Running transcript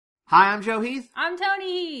Hi, I'm Joe Heath. I'm Toni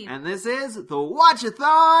Heath. And this is the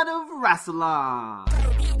Watch-A-Thon of Rassilon.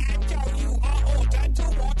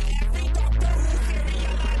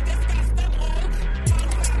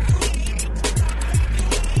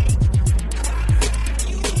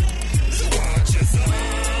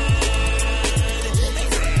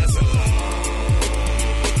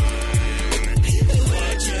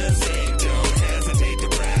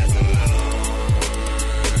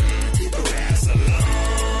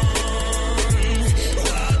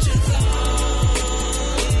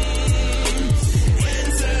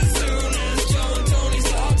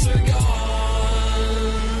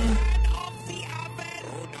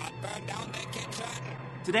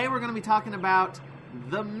 Today we're going to be talking about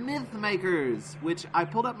the Myth Makers, which I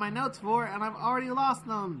pulled up my notes for, and I've already lost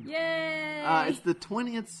them. Yay! It's the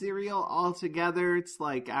 20th serial altogether. It's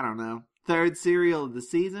like, I don't know, third serial of the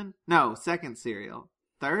season? No, second serial.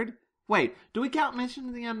 Third? Wait, do we count Mission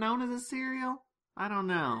to the Unknown as a serial? I don't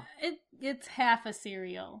know. It's half a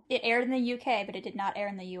serial. It aired in the UK, but it did not air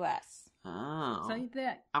in the US. Oh. So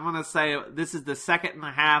that. I'm going to say this is the second and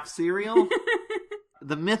a half serial.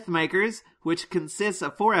 The Myth Makers, which consists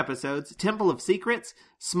of 4 episodes: Temple of Secrets,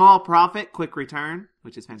 Small Prophet, Quick Return,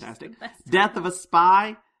 which is fantastic, Death of a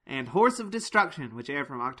Spy, and Horse of Destruction, which aired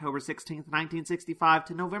from October 16th, 1965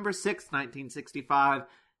 to November 6th, 1965.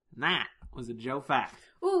 And that was a Joe fact.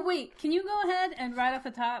 Oh, wait, can you go ahead and right off the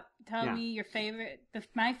top tell me your favorite,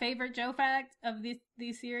 my favorite Joe fact of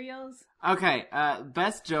these serials? Okay,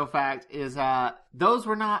 best Joe fact is those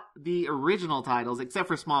were not the original titles, except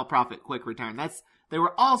for Small Prophet, Quick Return. They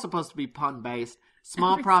were all supposed to be pun-based.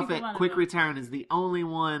 Small Prophet, Quick Return is the only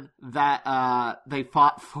one that they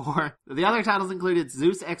fought for. The other titles included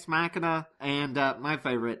Zeus Ex Machina and my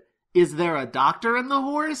favorite, Is There a Doctor in the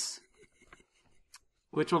Horse?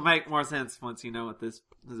 Which will make more sense once you know what this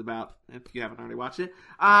is about, if you haven't already watched it.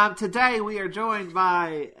 Today we are joined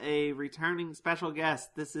by a returning special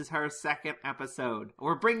guest. This is her second episode.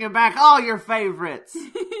 We're bringing back all your favorites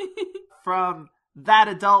from That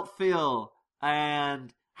Adult Feel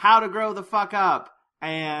and How to Grow the Fuck Up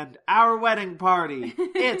and Our Wedding Party.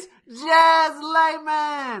 It's Jez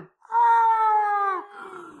Layman!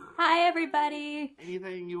 Hi, everybody.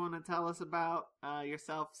 Anything you want to tell us about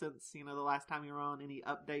yourself since, the last time you were on? Any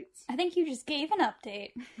updates? I think you just gave an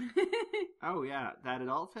update. Oh, yeah. That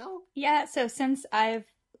Adult Feel? Yeah, so since I've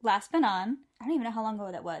last been on, I don't even know how long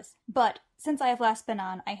ago that was, but since I have last been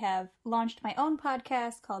on, I have launched my own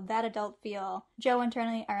podcast called That Adult Feel. Joe and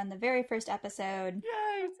Toni are on the very first episode.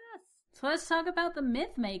 Yay! So let's talk about the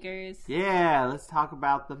Myth Makers. Yeah, let's talk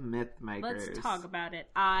about the Myth Makers. Let's talk about it.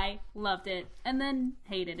 I loved it, and then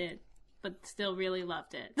hated it, but still really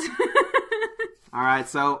loved it. Alright,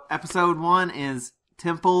 so episode 1 is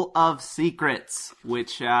Temple of Secrets,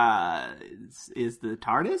 which is the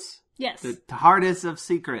TARDIS? Yes. The TARDIS of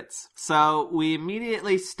Secrets. So we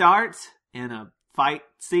immediately start in a fight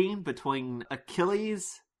scene between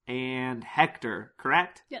Achilles and Hector,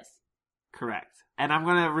 correct? Yes. Correct. And I'm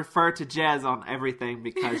going to refer to Jez on everything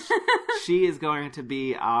because she is going to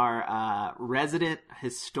be our resident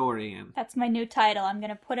historian. That's my new title. I'm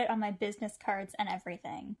going to put it on my business cards and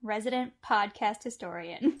everything. Resident podcast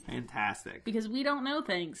historian. Fantastic. Because we don't know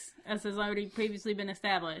things, as has already previously been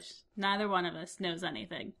established. Neither one of us knows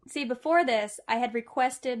anything. See, before this, I had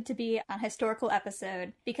requested to be on a historical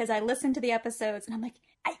episode because I listened to the episodes and I'm like,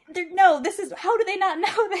 how do they not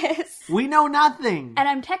know this? We know nothing. And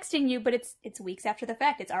I'm texting you, but it's weeks after the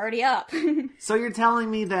fact. It's already up. So you're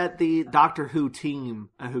telling me that the Doctor Who team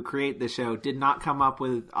who create the show did not come up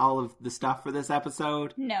with all of the stuff for this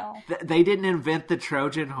episode? No. They didn't invent the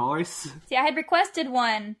Trojan horse? See, I had requested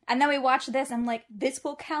one, and then we watched this, I'm like, this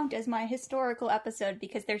will count as my historical episode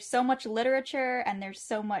because there's so much literature and there's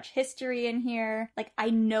so much history in here. Like,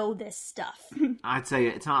 I know this stuff. I'd say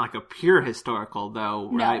it's not like a pure historical, though,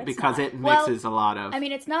 right? No, because not. it mixes a lot of... I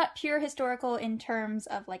mean, it's not pure historical in terms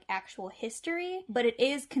of, like, actual history, but it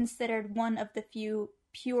is considered one of the few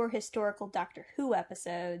pure historical Doctor Who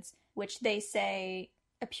episodes, which they say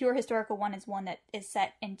a pure historical one is one that is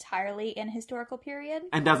set entirely in a historical period.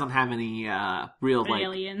 And doesn't have any real,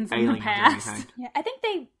 aliens in the past. Or anything. Yeah, I think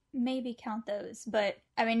they maybe count those, but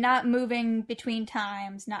I mean, not moving between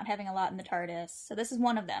times, not having a lot in the TARDIS. So this is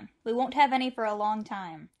one of them. We won't have any for a long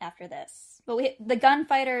time after this. But the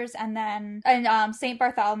gunfighters and St.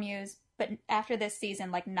 Bartholomew's, but after this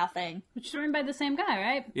season, like nothing. Which is written by the same guy,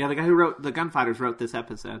 right? Yeah, the guy who wrote the Gunfighters wrote this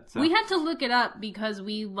episode. So. We had to look it up because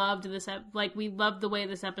we loved we loved the way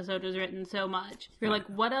this episode was written so much. We're like,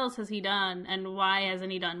 what else has he done, and why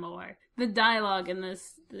hasn't he done more? The dialogue in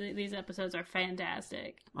these episodes are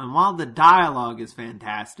fantastic. And while the dialogue is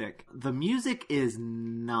fantastic, the music is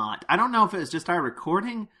not. I don't know if it was just our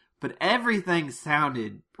recording, but everything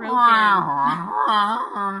sounded broken.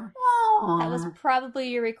 That was probably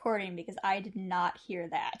your recording because I did not hear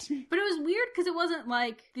that. But it was weird because it wasn't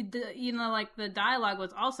like the dialogue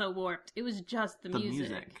was also warped. It was just the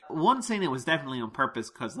music. One scene it was definitely on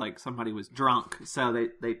purpose because like somebody was drunk, so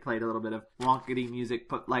they played a little bit of wonkety music.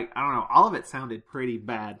 But like I don't know, all of it sounded pretty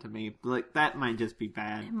bad to me. Like that might just be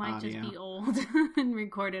bad. It might audio. just be old and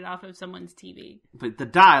recorded off of someone's TV. But the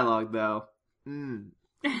dialogue though.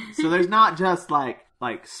 So there's not just like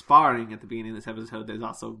sparring at the beginning of this episode, there's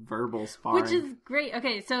also verbal sparring. Which is great.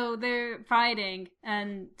 Okay, so they're fighting,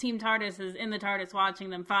 and Team TARDIS is in the TARDIS watching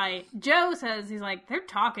them fight. Joe says, he's like, they're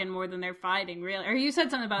talking more than they're fighting, really. Or you said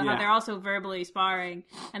something about how they're also verbally sparring.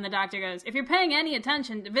 And the doctor goes, if you're paying any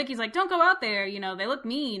attention, Vicky's like, don't go out there, they look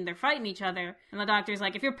mean, they're fighting each other. And the doctor's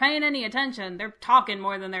like, if you're paying any attention, they're talking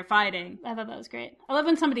more than they're fighting. I thought that was great. I love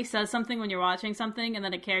when somebody says something when you're watching something, and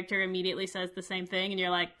then a character immediately says the same thing, and you're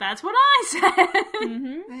like, that's what I said!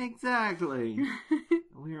 Mm-hmm. Exactly.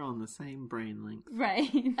 We're on the same brain link. Right.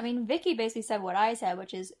 I mean, Vicky basically said what I said,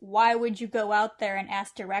 which is, why would you go out there and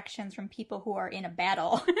ask directions from people who are in a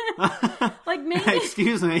battle? Like, maybe...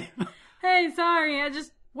 Excuse me. Hey, sorry,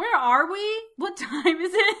 where are we? What time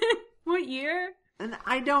is it? What year? And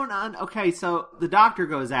I don't... Okay, so the doctor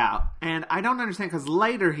goes out, and I don't understand, because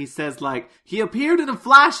later he says, like, he appeared in a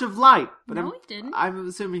flash of light. But no, he didn't. I'm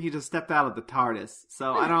assuming he just stepped out of the TARDIS,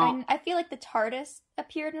 so I don't... I feel like the TARDIS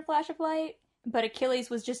appeared in a flash of light, but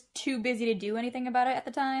Achilles was just too busy to do anything about it at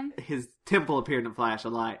the time. His temple appeared in a flash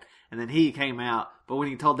of light, and then he came out, but when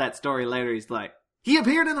he told that story later, he's like, he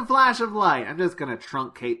appeared in a flash of light. I'm just gonna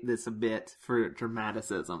truncate this a bit for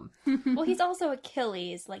dramaticism. Well, he's also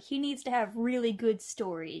Achilles. Like, he needs to have really good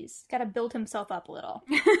stories. Gotta build himself up a little.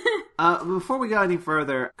 Before we go any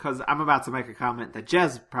further, because I'm about to make a comment that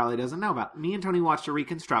Jez probably doesn't know about. Me and Toni watched a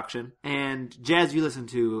reconstruction, and Jez, you listened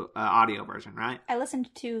to audio version, right? I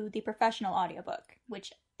listened to the professional audiobook,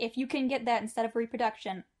 which, if you can get that instead of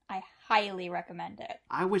reproduction, I highly recommend it.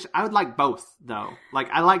 I would like both, though. Like,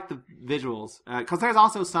 I like the visuals, because there's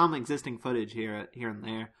also some existing footage here and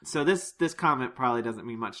there. So this comment probably doesn't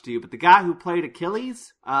mean much to you, but the guy who played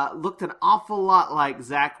Achilles looked an awful lot like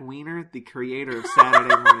Zach Weiner, the creator of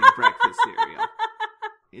Saturday Morning Breakfast cereal.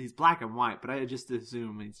 He's black and white, but I just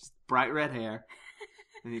assume he's just bright red hair,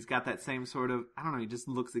 and he's got that same sort of, I don't know, he just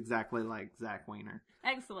looks exactly like Zach Weiner.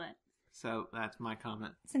 Excellent. So that's my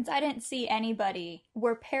comment. Since I didn't see anybody,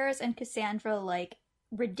 were Paris and Cassandra, like,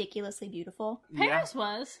 ridiculously beautiful? Paris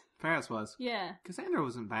was. Paris was. Yeah. Cassandra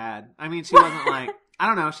wasn't bad. I mean, she wasn't like, I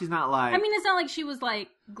don't know, she's not like... I mean, it's not like she was, like,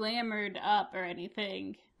 glamored up or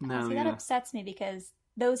anything. No, See, that upsets me because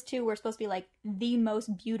those two were supposed to be, like, the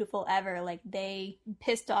most beautiful ever. Like, they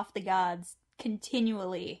pissed off the gods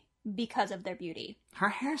continually because of their beauty. Her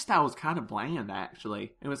hairstyle was kind of bland,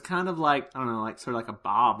 actually. It was kind of like, I don't know, like sort of like a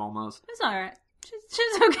bob almost. It's alright.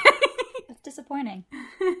 She's okay. That's disappointing.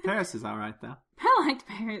 Paris is alright, though. I liked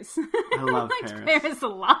Paris. I love I liked Paris a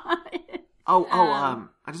lot.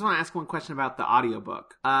 I just want to ask one question about the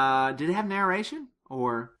audiobook. Did it have narration?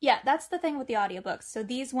 Or... Yeah, that's the thing with the audiobooks. So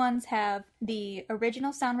these ones have the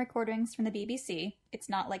original sound recordings from the BBC. It's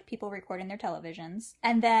not like people recording their televisions.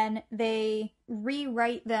 And then they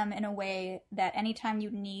rewrite them in a way that anytime you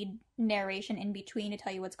need narration in between to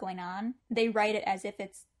tell you what's going on, they write it as if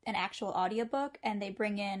it's an actual audiobook, and they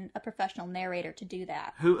bring in a professional narrator to do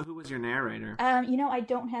that. Who was your narrator? I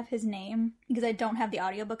don't have his name because I don't have the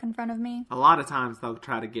audiobook in front of me. A lot of times they'll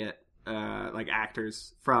try to get like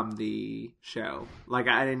actors from the show. Like,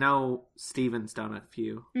 I know Steven's done a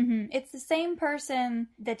few. Mm-hmm. It's the same person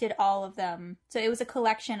that did all of them. So it was a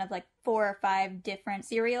collection of like 4 or 5 different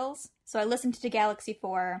serials. So I listened to Galaxy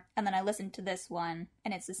 4, and then I listened to this one,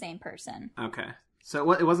 and it's the same person. Okay.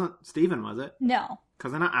 So it wasn't Steven, was it? No.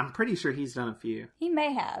 Because I'm pretty sure he's done a few. He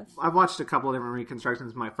may have. I've watched a couple of different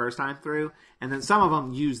reconstructions my first time through, and then some of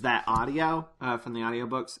them use that audio from the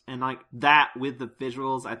audiobooks, and like that with the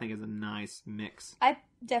visuals, I think is a nice mix. I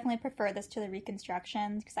definitely prefer this to the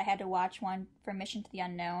reconstructions because I had to watch one for Mission to the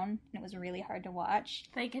Unknown, and it was really hard to watch.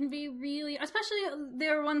 They can be really, especially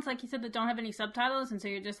there are ones like you said that don't have any subtitles, and so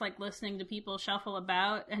you're just like listening to people shuffle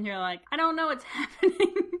about, and you're like, I don't know what's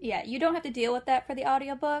happening. Yeah, you don't have to deal with that for the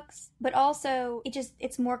audiobooks, but also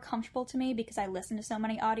it's more comfortable to me because I listen to so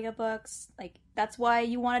many audiobooks. Like, that's why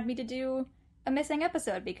you wanted me to do a missing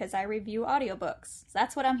episode because I review audiobooks. So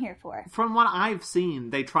that's what I'm here for. From what I've seen,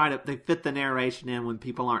 they fit the narration in when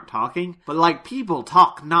people aren't talking, but like people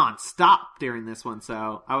talk non-stop during this one,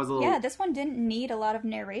 so I was a little... Yeah, this one didn't need a lot of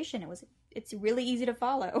narration. It's really easy to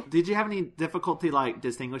follow. Did you have any difficulty like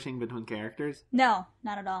distinguishing between characters? No,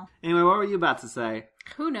 not at all. Anyway, what were you about to say?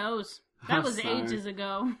 Who knows? That was ages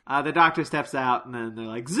ago. The doctor steps out, and then they're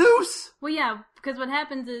like, Zeus! Well, yeah, because what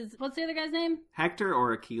happens is... What's the other guy's name? Hector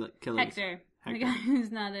or Achilles? Hector. The guy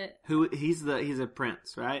who's not it. He's a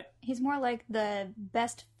prince, right? He's more like the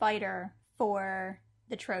best fighter for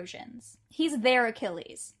the Trojans. He's their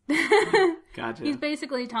Achilles. Gotcha. He's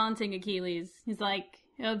basically taunting Achilles. He's like,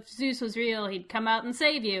 if Zeus was real, he'd come out and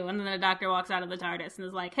save you. And then the doctor walks out of the TARDIS and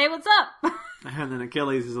is like, hey, what's up? And then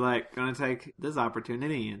Achilles is like, gonna take this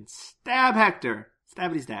opportunity and stab Hector.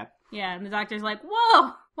 Stabbity stab. Yeah, and the doctor's like,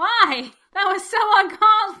 whoa, why? That was so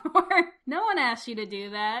uncalled for. No one asked you to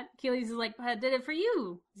do that. Achilles is like, I did it for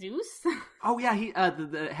you, Zeus. Oh yeah,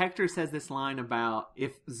 the Hector says this line about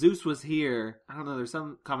if Zeus was here. I don't know. There's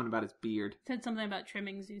some comment about his beard. Said something about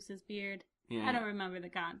trimming Zeus's beard. Yeah. I don't remember the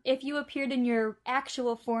con. If you appeared in your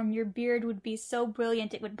actual form, your beard would be so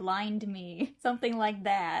brilliant it would blind me. Something like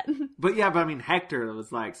that. But I mean, Hector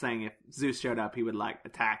was like saying if Zeus showed up, he would like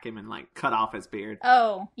attack him and like cut off his beard.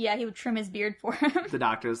 Oh, yeah, he would trim his beard for him. The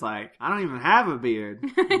doctor's like, I don't even have a beard.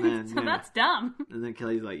 And then, so that's dumb. And then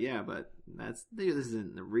Achilles like, yeah, but this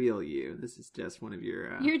isn't the real you. This is just one of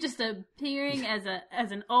your... You're just appearing as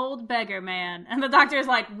an old beggar man. And the doctor's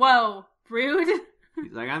like, whoa, rude.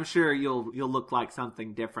 He's like, I'm sure you'll look like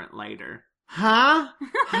something different later. Huh?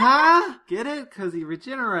 Huh? Get it? Because he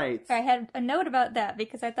regenerates. I had a note about that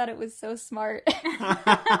because I thought it was so smart.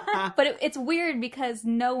 But it's weird because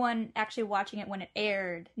no one actually watching it when it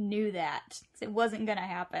aired knew that. It wasn't going to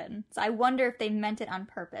happen. So I wonder if they meant it on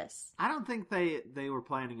purpose. I don't think they were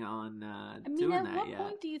planning on doing that yet. At what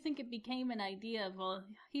point do you think it became an idea of, well,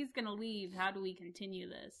 he's going to leave. How do we continue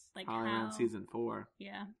this? Like, Probably how? around season 4.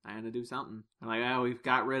 Yeah. I had to do something. I'm like, oh, we've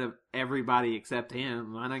got rid of everybody except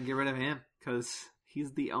him. Why not get rid of him? Because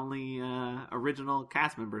he's the only original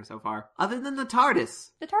cast member so far. Other than the TARDIS.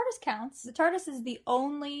 The TARDIS counts. The TARDIS is the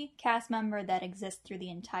only cast member that exists through the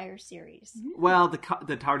entire series. Well, the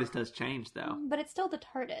TARDIS does change, though. But it's still the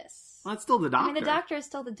TARDIS. Well, it's still the Doctor. I mean, the Doctor is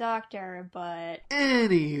still the Doctor, but...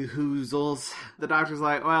 Any hoozles. The Doctor's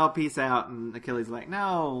like, well, peace out. And Achilles is like,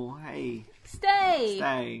 no, hey.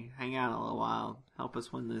 Stay. Hang out a little while. Help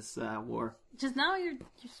us win this war. Just now you're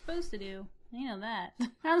supposed to do. You know that.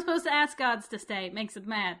 I'm supposed to ask gods to stay. It makes him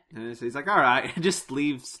mad. And so he's like, all right, just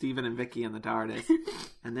leave Stephen and Vicky in the TARDIS.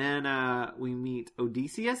 And then we meet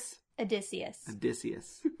Odysseus.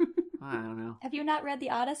 I don't know. Have you not read the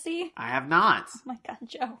Odyssey? I have not. Oh my god,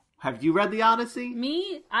 Joe. Have you read the Odyssey?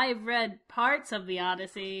 Me? I've read parts of the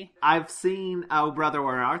Odyssey. I've seen Oh Brother,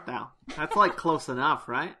 Where Art Thou? That's like close enough,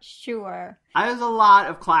 right? Sure. There's a lot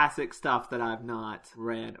of classic stuff that I've not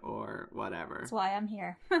read or whatever. That's why I'm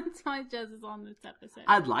here. That's why Jez is on this episode.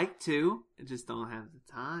 I'd like to. I just don't have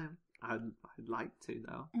the time. I'd like to,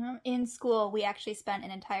 though. In school, we actually spent an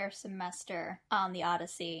entire semester on the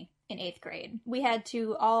Odyssey in 8th grade. We had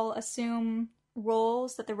to all assume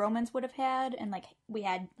roles that the Romans would have had, and we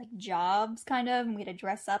had jobs kind of, and we had to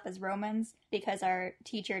dress up as Romans because our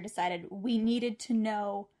teacher decided we needed to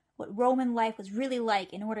know what Roman life was really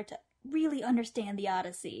like in order to really understand the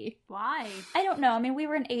Odyssey. Why? I don't know. I mean, we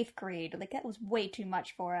were in 8th grade. That was way too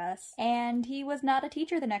much for us. And he was not a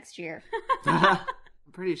teacher the next year. I'm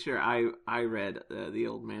pretty sure I read The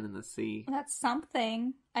Old Man and the Sea. That's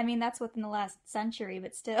something. I mean, that's within the last century,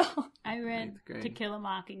 but still. I read To Kill a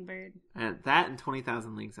Mockingbird. And that and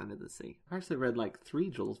 20,000 Leagues Under the Sea. I actually read 3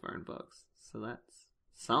 Jules Verne books, so that's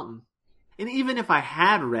something. And even if I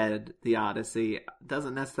had read the Odyssey,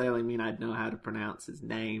 doesn't necessarily mean I'd know how to pronounce his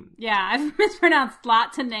name. Yeah, I've mispronounced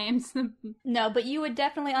lots of names. No, but you would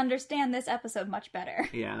definitely understand this episode much better.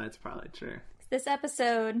 Yeah, that's probably true. This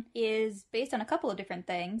episode is based on a couple of different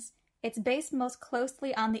things. It's based most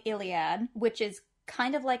closely on the Iliad, which is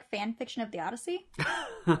kind of like fan fiction of the Odyssey.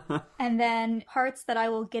 And then parts that I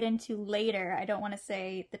will get into later. I don't want to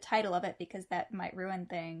say the title of it because that might ruin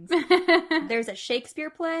things. There's a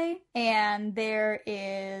Shakespeare play, and there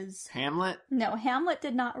is... Hamlet? No, Hamlet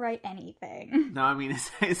did not write anything. No, I mean,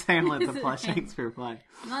 is Hamlet the plus Shakespeare play?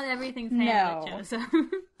 Not everything's Hamlet, Joseph.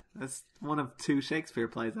 That's one of 2 Shakespeare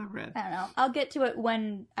plays I've read. I don't know. I'll get to it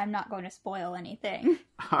when I'm not going to spoil anything.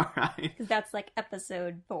 All right. Because that's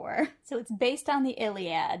episode 4. So it's based on the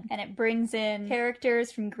Iliad, and it brings in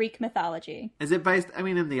characters from Greek mythology. Is it based,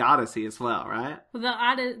 in the Odyssey as well, right? Well,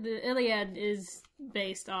 the Iliad is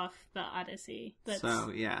based off the Odyssey.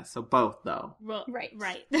 So both, though. Well,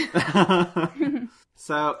 right.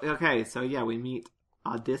 So we meet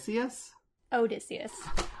Odysseus? Odysseus.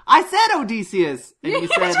 I said Odysseus! And you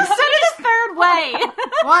said... You just said it a third way!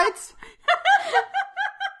 What?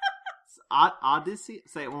 Odyssey?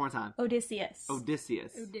 Say it one more time. Odysseus.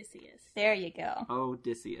 There you go.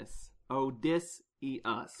 Odysseus.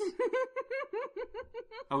 Odysseus.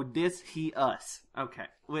 Okay.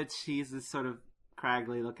 Which he's this sort of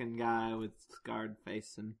craggy looking guy with scarred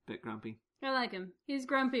face and a bit grumpy. I like him. He's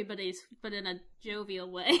grumpy, but in a jovial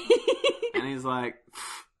way. And he's like,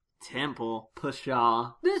 temple,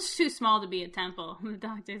 pshaw. This is too small to be a temple. The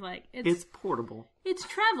doctor's like, it's portable. It's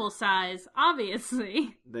travel size,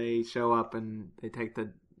 obviously. They show up and they take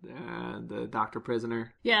the doctor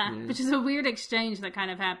prisoner. Yeah, which is a weird exchange that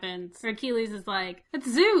kind of happens. Achilles is like, it's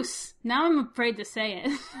Zeus! Now I'm afraid to say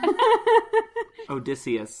it.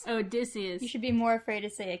 Odysseus. You should be more afraid to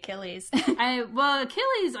say Achilles.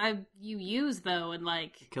 Achilles you use, though, and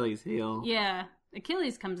like... Achilles heel. Yeah,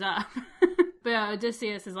 Achilles comes up. But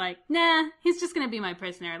Odysseus is like, nah, he's just gonna be my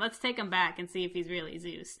prisoner. Let's take him back and see if he's really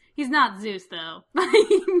Zeus. He's not Zeus, though.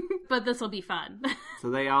 But this'll be fun.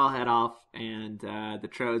 So they all head off, and the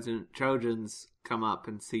Trojans come up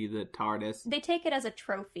and see the TARDIS. They take it as a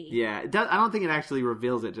trophy. Yeah, I don't think it actually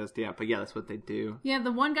reveals it just yet, but yeah, that's what they do. Yeah,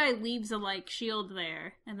 the one guy leaves a, shield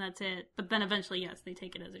there, and that's it. But then eventually, yes, they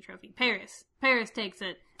take it as a trophy. Paris takes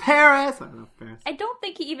it. Paris! I love Paris. I don't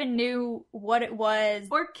think he even knew what it was.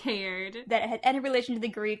 Or cared. That it had any relation to the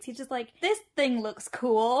Greeks. He's just like, this thing looks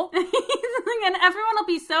cool. And everyone will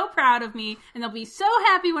be so proud of me, and they'll be so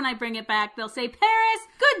happy when I bring it back. They'll say, Paris,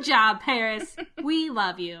 good job, Paris. We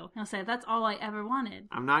love you. And I'll say, that's all I ever wanted.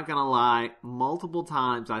 I'm not gonna lie, multiple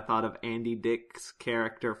times I thought of Andy Dick's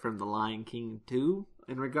character from The Lion King 2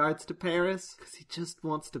 in regards to Paris, because he just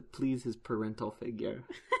wants to please his parental figure.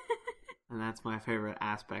 And that's my favorite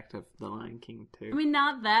aspect of The Lion King 2. I mean,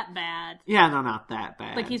 not that bad. Yeah, no, not that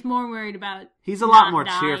bad. Like, he's more worried about He's a lot more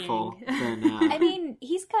dying. cheerful than... I mean,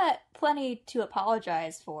 he's got plenty to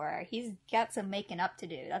apologize for. He's got some making up to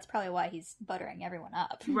do. That's probably why he's buttering everyone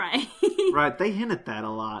up. Right. Right, they hint at that a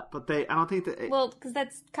lot, but I don't think that... Well, because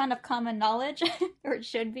that's kind of common knowledge, or it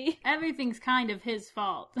should be. Everything's kind of his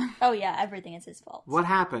fault. Oh yeah, everything is his fault. What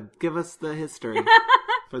happened? Give us the history.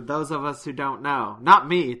 For those of us who don't know. Not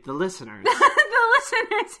me, the listeners. The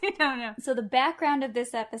listeners who don't know. So the background of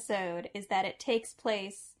this episode is that it takes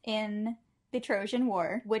place in the Trojan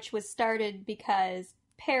War, which was started because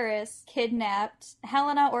Paris kidnapped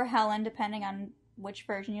Helena or Helen, depending on which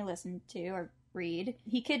version you listen to or read.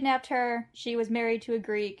 He kidnapped her, she was married to a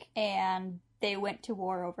Greek, and they went to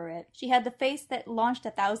war over it. She had the face that launched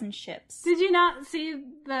 1,000 ships. Did you not see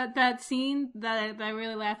that scene that I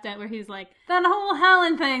really laughed at, where he's like, that whole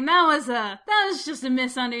Helen thing, that was just a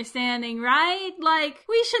misunderstanding, right? Like,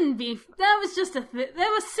 we shouldn't be, that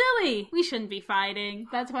was silly. We shouldn't be fighting.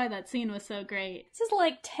 That's why that scene was so great. This is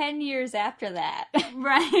like 10 years after that.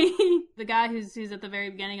 Right. The guy who's at the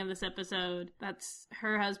very beginning of this episode, that's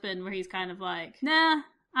her husband, where he's kind of like, nah,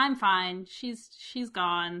 I'm fine. She's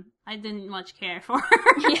gone. I didn't much care for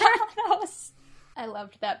her. Yeah, I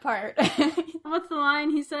loved that part. What's the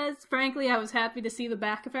line he says? Frankly, I was happy to see the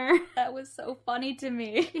back of her. That was so funny to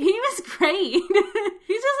me. He was great.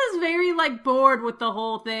 He just is very, bored with the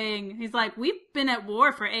whole thing. He's like, we've been at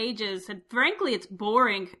war for ages, and frankly, it's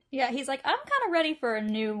boring. Yeah, he's like, I'm kind of ready for a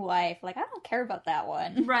new wife. Like, I don't care about that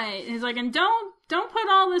one. Right. He's like, and don't put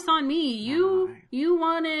all this on me. You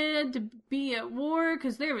wanted to be at war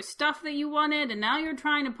because there was stuff that you wanted, and now you're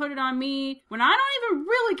trying to put it on me when I don't even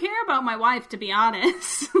really care about my wife, to be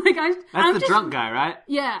honest. I'm the drunk guy, right?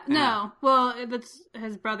 Yeah, no. Well,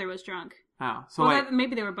 his brother was drunk. Oh, so wait.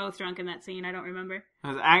 Maybe they were both drunk in that scene. I don't remember. It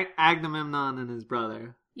was Agamemnon and his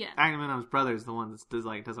brother. Yeah. Agamemnon's brother is the one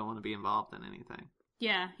that doesn't want to be involved in anything.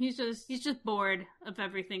 Yeah, he's just bored of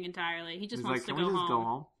everything entirely. He just wants to go home. Can we just go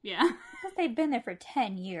home? Yeah. Because they've been there for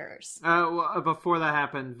 10 years. Before that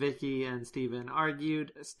happened, Vicky and Steven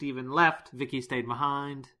argued. Steven left. Vicky stayed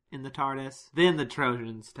behind in the TARDIS. Then the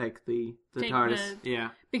Trojans take the TARDIS. Yeah.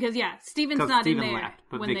 Because, Steven's not Steven in there left,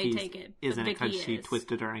 but when Vicky's they take it. Isn't it because she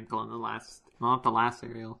twisted her ankle in the last... Well, not the last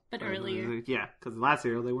serial. But earlier. Yeah, because the last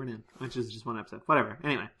serial they weren't in, which is just one episode. Whatever.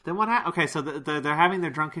 Anyway, then what happened? Okay, so they're having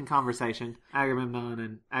their drunken conversation. Agamemnon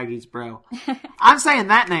and Aggie's bro. I'm saying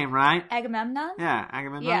that name, right? Agamemnon? Yeah,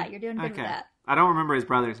 Agamemnon. Yeah, you're doing good with that. I don't remember his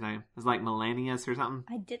brother's name. It's like Melanius or something.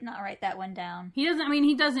 I did not write that one down. He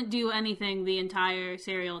doesn't do anything the entire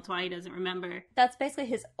serial. That's why he doesn't remember. That's basically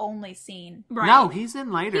his only scene. Right. No, he's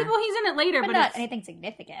in later. He's in it later, but not anything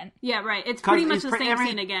significant. Yeah, right. It's pretty much the same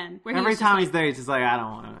scene again. Every time he's there, he's just like, I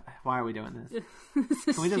don't want to Why are we doing this?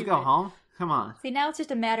 This Can we just go home? Come on. See, now it's just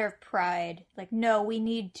a matter of pride. Like, no, we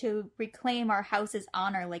need to reclaim our house's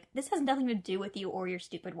honor. Like, this has nothing to do with you or your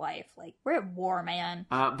stupid wife. Like, we're at war, man.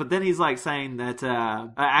 But then he's like saying that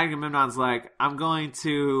Agamemnon's like, I'm going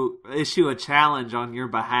to issue a challenge on your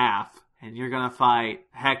behalf. And you're gonna fight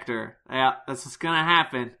Hector. Yeah, that's what's gonna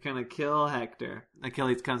happen. Gonna kill Hector.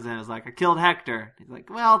 Achilles comes in and is like, I killed Hector. He's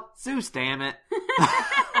like, well, Zeus, damn it.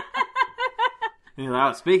 He's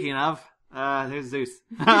like, oh, speaking of, there's Zeus.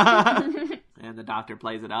 And the doctor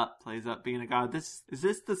plays up being a god. Is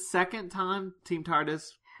this the second time Team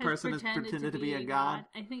TARDIS person has pretended to be a god?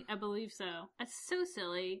 I believe so. That's so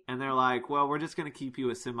silly. And they're like, well, we're just going to keep you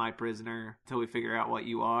a semi-prisoner until we figure out what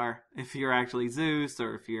you are. If you're actually Zeus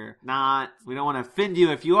or if you're not. We don't want to offend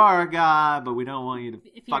you if you are a god, but we don't want you to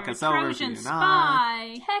fuck us over if you're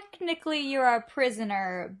spy. not. Technically, you're a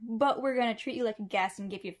prisoner, but we're going to treat you like a guest and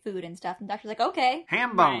give you food and stuff. And the doctor's like, okay.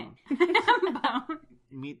 Ham bone. Right. Ham bone.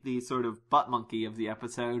 Meet the sort of butt monkey of the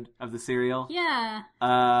episode of the serial. Yeah.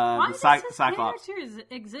 Why does his Cyclops character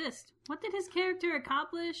exist? What did his character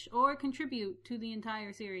accomplish or contribute to the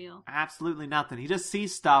entire serial? Absolutely nothing. He just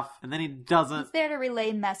sees stuff and then he doesn't. He's there to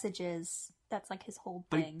relay messages. That's like his whole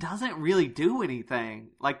thing. But he doesn't really do anything.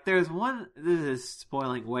 Like there's one, this is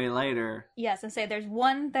spoiling way later. Yes, I say there's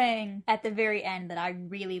one thing at the very end that I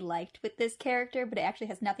really liked with this character, but it actually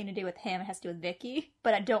has nothing to do with him. It has to do with Vicky.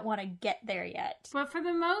 But I don't want to get there yet. But for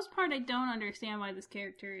the most part, I don't understand why this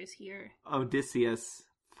character is here. Odysseus.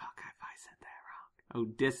 Fuck, I said that wrong.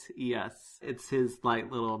 Odysseus. It's his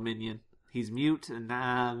like little minion. He's mute and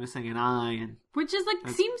missing an eye, and which is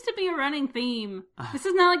like seems to be a running theme. This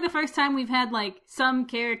is not like the first time we've had like some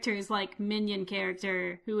characters like minion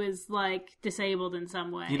character who is like disabled in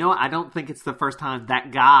some way. You know what? I don't think it's the first time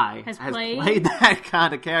that guy has played that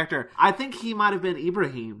kind of character. I think he might have been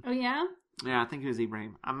Ibrahim. Oh yeah? Yeah, I think he was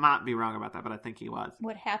Ibrahim. I might be wrong about that, but I think he was.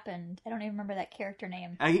 What happened? I don't even remember that character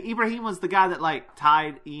name. Ibrahim was the guy that, like,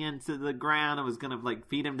 tied Ian to the ground and was gonna, like,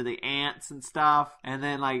 feed him to the ants and stuff. And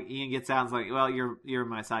then, like, Ian gets out and is like, well, you're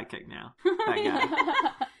my sidekick now. That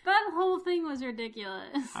guy. That whole thing was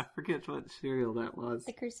ridiculous. I forget what serial that was.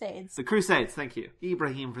 The Crusades. The Crusades, thank you.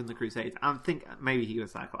 Ibrahim from the Crusades. I think maybe he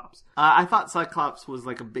was Cyclops. I thought Cyclops was,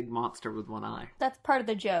 like, a big monster with one eye. That's part of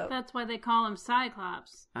the joke. That's why they call him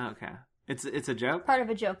Cyclops. Okay. It's a joke? Part of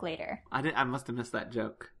a joke later. I must have missed that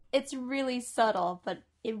joke. It's really subtle, but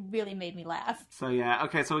it really made me laugh. So yeah,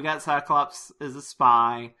 okay, so we got Cyclops as a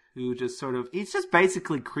spy who just sort of, he's just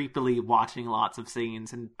basically creepily watching lots of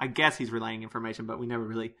scenes, and I guess he's relaying information, but it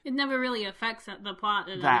never really affects the plot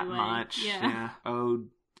in that any way. Much. Yeah.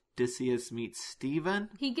 Odysseus meets Stephen.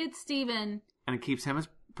 He gets Stephen. And it keeps him as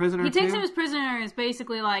prisoner. He takes him as prisoner and is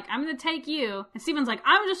basically like, I'm going to take you. And Steven's like,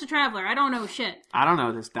 I'm just a traveler. I don't know shit. I don't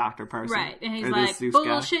know this doctor person. Right. And he's like,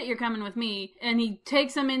 bullshit, you're coming with me. And he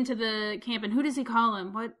takes him into the camp. And who does he call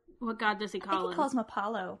him? What god does he call him? He calls him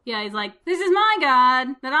Apollo. Yeah, he's like, this is my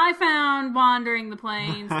god that I found wandering the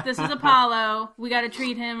plains. This is Apollo. We got to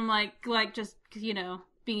treat him like just,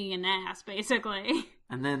 being an ass, basically.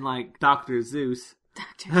 And then, like, Dr. Zeus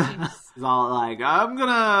is all like, I'm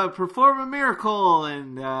gonna perform a miracle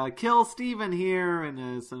and kill Stephen here in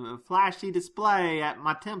a flashy display at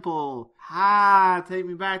my temple. Take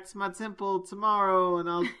me back to my temple tomorrow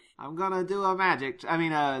and I'm gonna do a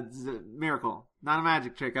miracle. Not a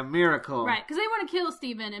magic trick, a miracle. Right, because they want to kill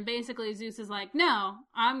Stephen, and basically Zeus is like, no,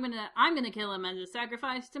 I'm gonna kill him as a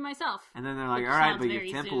sacrifice to myself. And then they're like, all right, but your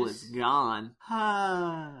temple is gone.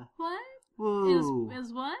 What? Whoa.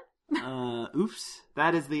 Is what? Oops.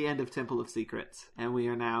 That is the end of Temple of Secrets. And we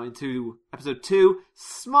are now into episode 2,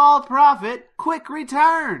 Small Profit, Quick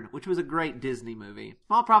Return, which was a great Disney movie.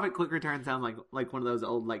 Small Profit, Quick Return sounds like one of those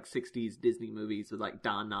old, 60s Disney movies with,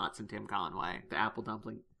 Don Knotts and Tim Conway. The apple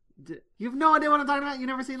dumpling. You have no idea what I'm talking about? You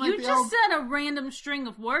never seen, You just said a random string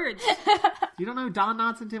of words. You don't know who Don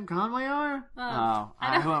Knotts and Tim Conway are?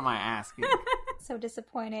 Who am I asking? So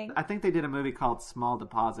disappointing. I think they did a movie called Small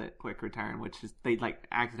Deposit, Quick Return, which is they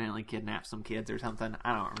accidentally kidnapped some kids or something.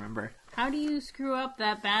 I don't remember. How do you screw up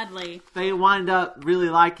that badly? They wind up really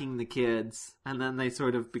liking the kids, and then they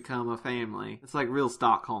sort of become a family. It's like real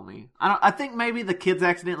Stockholm-y. I think maybe the kids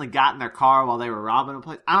accidentally got in their car while they were robbing a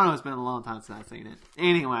place. I don't know, it's been a long time since I've seen it.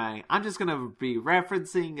 Anyway, I'm just gonna be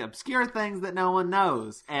referencing obscure things that no one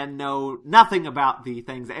knows, and know nothing about the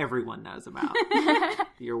things everyone knows about.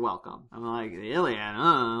 You're welcome. I'm like, the Iliad,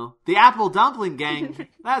 The Apple Dumpling Gang,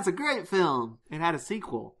 that's a great film. It had a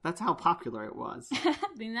sequel. That's how popular it was. I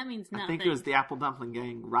mean, that means nothing. I think it was The Apple Dumpling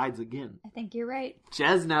Gang Rides Again. I think you're right.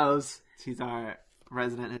 Jez knows. She's our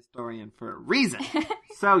resident historian for a reason.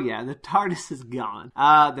 So yeah, the TARDIS is gone.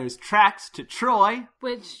 There's tracks to Troy.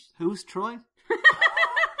 Which... Who's Troy?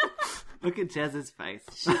 Look at Jez's face.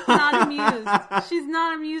 She's not amused. She's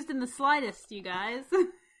not amused in the slightest, you guys.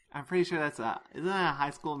 I'm pretty sure isn't that a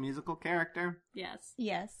High School Musical character? Yes.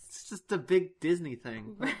 Yes. It's just a big Disney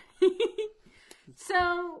thing. So,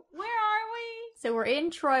 where are we? So we're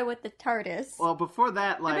in Troy with the TARDIS. Well, before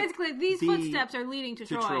that, like... So basically, these footsteps are leading to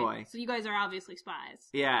Troy. So you guys are obviously spies.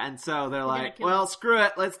 Yeah, and so they're like, well, screw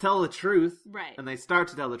it, let's tell the truth. Right. And they start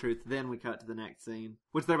to tell the truth. Then we cut to the next scene,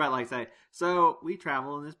 which they're about to like say, so we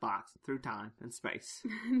travel in this box through time and space.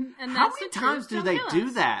 And how many times do they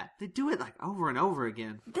do that? They do it like over and over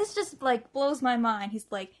again. This just like blows my mind. He's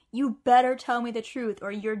like, you better tell me the truth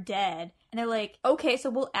or you're dead. And they're like, okay, so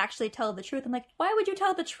we'll actually tell the truth. I'm like, why would you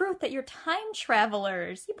tell the truth that you're time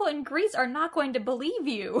travelers? People in Greece are not going to believe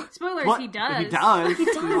you. Spoilers, what? He does. He does. He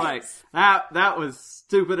does. Like, that was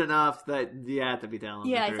stupid enough that you have to be telling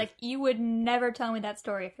the truth. Yeah, it's like, you would never tell me that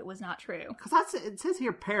story if it was not true. Because it says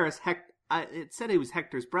here Paris, it said he was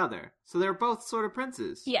Hector's brother. So they're both sort of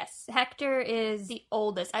princes. Yes, Hector is the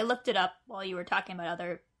oldest. I looked it up while you were talking about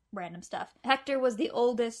other random stuff. Hector was the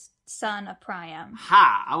oldest son of Priam.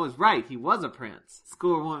 Ha! I was right. He was a prince.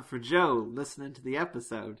 Score one for Joe listening to the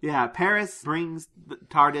episode. Yeah, Paris brings the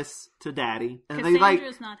TARDIS to Daddy. And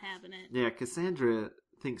Cassandra's not having it. Yeah, Cassandra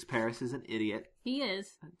thinks Paris is an idiot. He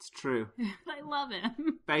is. It's true. I love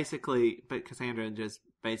him. Basically, but Cassandra just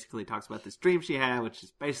basically talks about this dream she had, which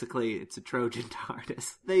is basically it's a Trojan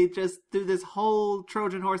TARDIS. They just do this whole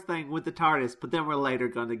Trojan horse thing with the TARDIS, but then we're later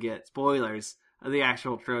going to get spoilers of the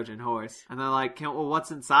actual Trojan horse. And they're like, well, what's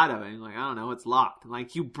inside of it? And like, I don't know, it's locked. I'm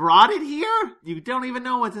like, you brought it here? You don't even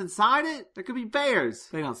know what's inside it? There could be bears.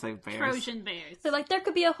 They don't say bears. Trojan bears. So like, there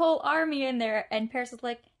could be a whole army in there, and Paris is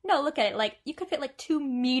like, no, look at it. Like, you could fit like 2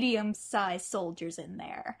 medium-sized soldiers in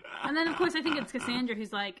there. And then, of course, I think it's Cassandra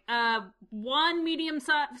who's like, 1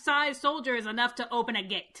 medium-sized soldier is enough to open a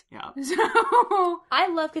gate. Yeah. So... I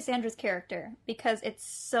love Cassandra's character because it's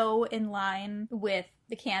so in line with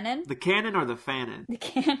the canon. The canon or the fanon? The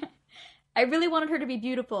canon. I really wanted her to be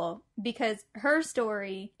beautiful because her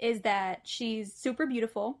story is that she's super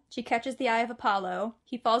beautiful. She catches the eye of Apollo.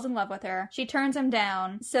 He falls in love with her. She turns him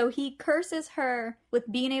down. So he curses her with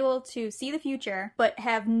being able to see the future, but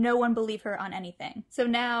have no one believe her on anything. So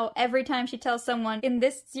now every time she tells someone in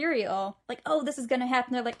this serial, like, oh, this is going to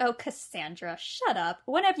happen, they're like, oh, Cassandra, shut up.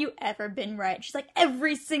 When have you ever been right? She's like,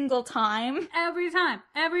 every single time. Every time.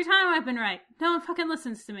 Every time I've been right. No one fucking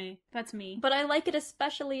listens to me. That's me. But I like it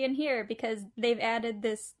especially in here because they've added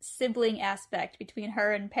this sibling aspect between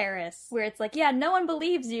her and Paris, where it's like, yeah, no one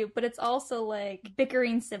believes you, but it's also like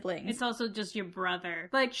bickering siblings. It's also just your brother.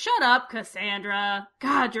 Like, shut up, Cassandra.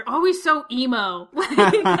 God, you're always so emo.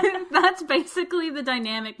 Like, that's basically the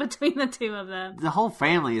dynamic between the two of them. The whole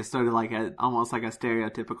family is sort of like almost like a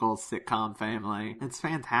stereotypical sitcom family. It's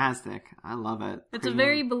fantastic. I love it. It's a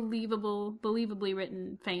very believably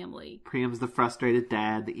written family. Priam's the frustrated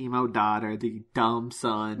dad, the emo daughter, the dumb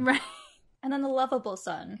son. Right. And then the lovable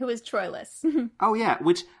son, who is Troilus. Oh yeah,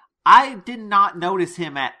 which I did not notice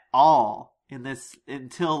him at all in this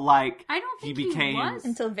until like I don't think he became was.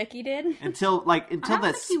 Until Vicky did. Until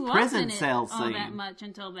the prison cell scene. All that much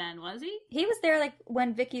until then, was he? He was there like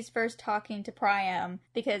when Vicky's first talking to Priam,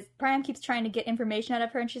 because Priam keeps trying to get information out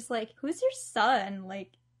of her, and she's like, "Who's your son?"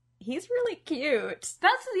 Like, he's really cute.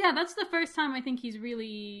 That's the first time I think he's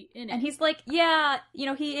really in it. And he's like, yeah,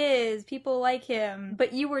 he is. People like him.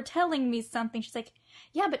 But you were telling me something. She's like,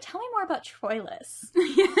 yeah, but tell me more about Troilus.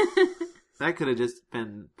 That could have just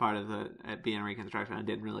been part of it being reconstruction. I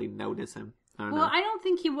didn't really notice him. I don't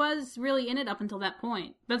think he was really in it up until that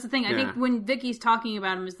point. That's the thing. I think when Vicky's talking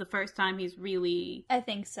about him is the first time he's really... I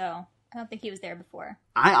think so. I don't think he was there before.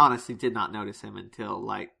 I honestly did not notice him until,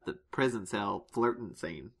 like, the prison cell flirting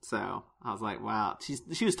scene. So, I was like, wow.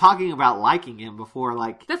 She was talking about liking him before,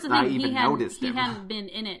 like, that's the I thing. even noticed him. He hadn't been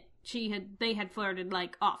in it. They had flirted,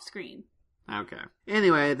 like, off screen. Okay.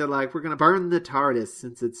 Anyway, they're like, we're gonna burn the TARDIS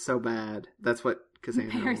since it's so bad. That's what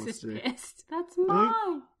Cassandra Paris wants is to do. pissed. That's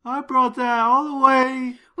mine. I brought that all the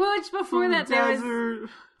way. Which before that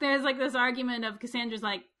there's like this argument of Cassandra's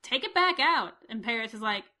like, take it back out, and Paris is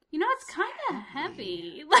like, it's kind of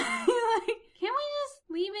heavy. Like, can we just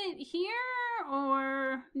leave it here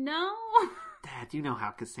or no? Dad, you know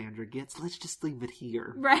how Cassandra gets. Let's just leave it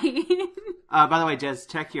here. Right. By the way, Jez,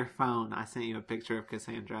 check your phone. I sent you a picture of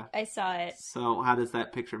Cassandra. I saw it. So, how does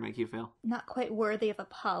that picture make you feel? Not quite worthy of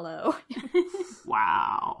Apollo.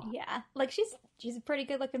 Wow. Yeah. Like, she's a pretty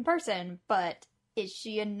good-looking person, but is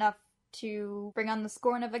she enough to bring on the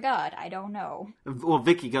scorn of a god. I don't know. Well,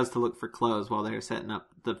 Vicky goes to look for clothes while they're setting up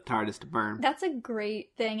the TARDIS to burn. That's a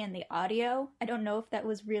great thing in the audio. I don't know if that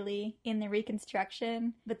was really in the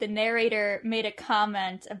reconstruction, but the narrator made a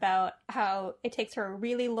comment about how it takes her a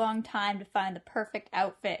really long time to find the perfect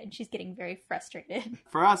outfit, and she's getting very frustrated.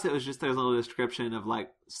 For us, it was just there's a little description of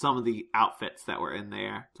like some of the outfits that were in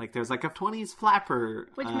there. Like there's like a 20s flapper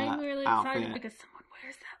which made me really outfit. excited because someone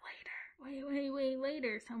wears that later. Way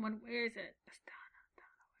later, someone wears it.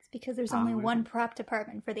 Because there's only one prop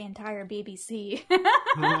department for the entire BBC.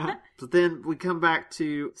 So then we come back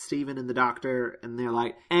to Steven and the Doctor, and they're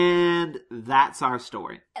like, and that's our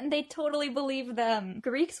story. And they totally believe them.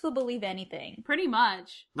 Greeks will believe anything. Pretty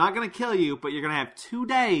much. Not gonna kill you, but you're gonna have 2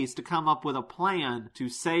 days to come up with a plan to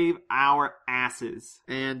save our asses.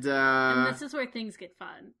 And this is where things get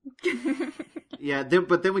fun. Yeah,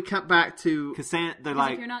 but then we cut back to Cassandra. They're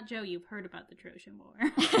like, if you're not Joe, you've heard about the Trojan War.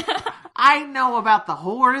 I know about the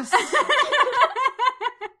horse.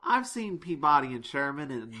 I've seen Peabody and Sherman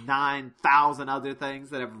and 9,000 other things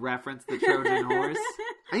that have referenced the Trojan horse.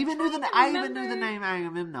 I even knew the name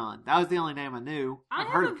Agamemnon. That was the only name I knew. I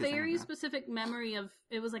have a very specific memory of,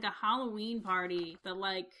 it was like a Halloween party that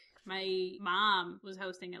like my mom was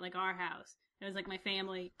hosting at like our house. It was like my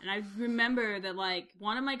family. And I remember that like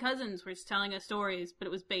one of my cousins was telling us stories, but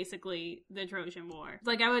it was basically the Trojan War.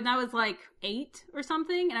 Like I was like 8 or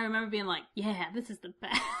something. And I remember being like, yeah, this is the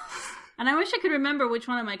best. And I wish I could remember which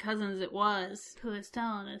one of my cousins it was who was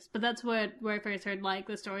telling us. But that's where I first heard like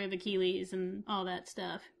the story of Achilles and all that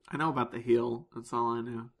stuff. I know about the heel. That's all I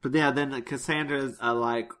knew. But yeah, then Cassandra's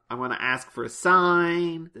like, I want to ask for a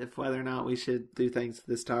sign if whether or not we should do things to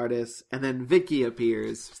this TARDIS. And then Vicky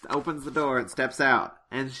appears, just opens the door and steps out.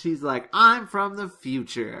 And she's like, I'm from the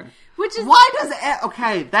future. Which is... Why does it...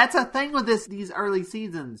 Okay, that's a thing with these early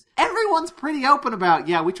seasons. Everyone's pretty open about,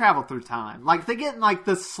 yeah, we travel through time. Like, they get in, like,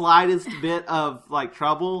 the slightest bit of, like,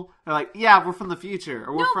 trouble. They're like, yeah, we're from the future.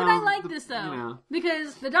 Or we're but I like this, though. You know.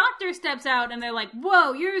 Because the Doctor steps out, and they're like,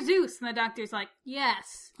 whoa, you're Zeus. And the Doctor's like,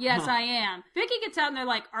 yes, I am. Vicky gets out, and they're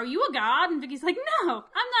like, are you a god? And Vicky's like, no, I'm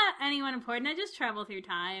not anyone important. I just travel through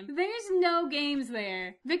time. There's no games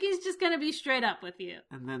there. Vicky's just gonna be straight up with you.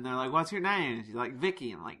 And then they're like, what's your name? And she's like,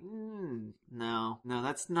 Vicky. I'm like, no,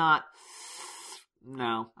 that's not...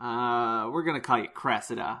 No. We're gonna call you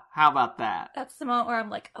Cressida. How about that? That's the moment where I'm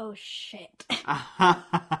like, oh shit.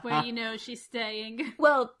 Where you know she's staying.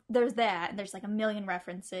 Well, there's that. There's like a million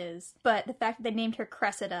references. But the fact that they named her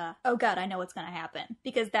Cressida, oh god, I know what's gonna happen.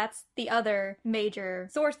 Because that's the other major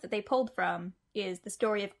source that they pulled from, is the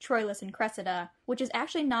story of Troilus and Cressida, which is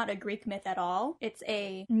actually not a Greek myth at all. It's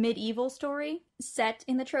a medieval story set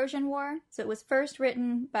in the Trojan War. So it was first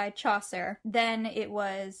written by Chaucer, then it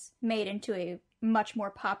was made into a much more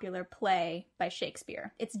popular play by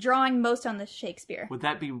Shakespeare. It's drawing most on the Shakespeare. Would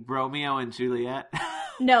that be Romeo and Juliet?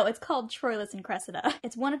 No, it's called Troilus and Cressida.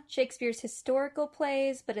 It's one of Shakespeare's historical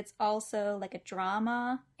plays, but it's also like a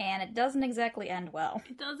drama, and it doesn't exactly end well.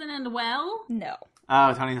 It doesn't end well? No.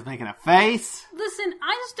 Oh, Tony's making a face. Listen,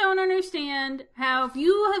 I just don't understand how, if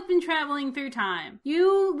you have been traveling through time,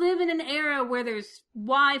 you live in an era where there's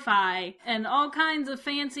Wi-Fi and all kinds of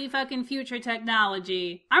fancy fucking future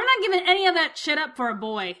technology. I'm not giving any of that shit up for a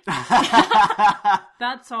boy.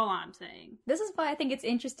 That's all I'm saying. This is why I think it's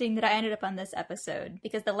interesting that I ended up on this episode,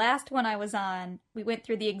 because the last one I was on, we went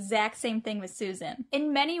through the exact same thing with Susan.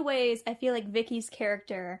 In many ways, I feel like Vicky's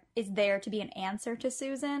character is there to be an answer to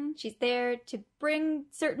Susan. She's there to bring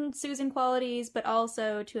certain Susan qualities, but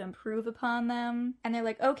also to improve upon them. And they're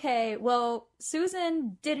like, okay, well,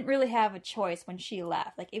 Susan didn't really have a choice when she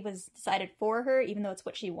left. Like, it was decided for her, even though it's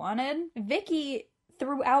what she wanted. Vicky,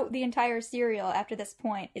 throughout the entire serial after this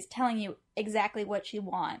point, is telling you exactly what she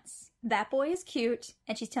wants. That boy is cute,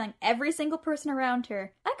 and she's telling every single person around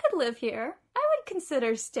her, I could live here. I would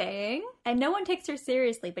consider staying. And no one takes her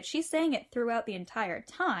seriously, but she's saying it throughout the entire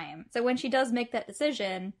time. So when she does make that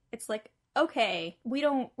decision, it's like, okay, we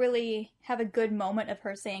don't really have a good moment of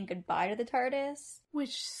her saying goodbye to the TARDIS.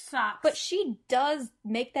 Which sucks. But she does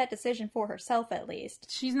make that decision for herself, at least.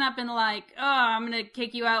 She's not been like, oh, I'm gonna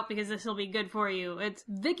kick you out because this will be good for you. It's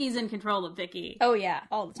Vicky's in control of Vicky. Oh yeah,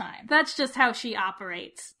 all the time. That's just how she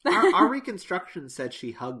operates. Our reconstruction said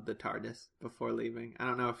she hugged the TARDIS before leaving. I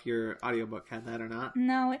don't know if your audiobook had that or not.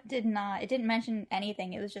 No, it did not. It didn't mention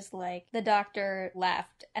anything. It was just like, the Doctor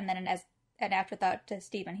left, and then an afterthought to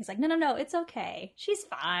Steven. He's like, no, it's okay. She's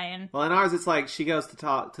fine. Well, in ours, it's like she goes to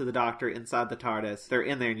talk to the doctor inside the TARDIS. They're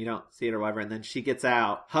in there and you don't see it or whatever. And then she gets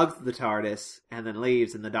out, hugs the TARDIS, and then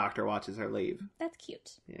leaves, and the doctor watches her leave. That's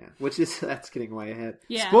cute. Yeah, that's getting way ahead.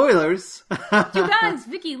 Yeah. Spoilers! You guys,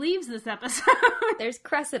 Vicky leaves this episode. There's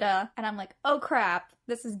Cressida, and I'm like, oh crap,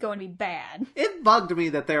 this is going to be bad. It bugged me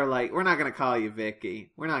that they're like, we're not going to call you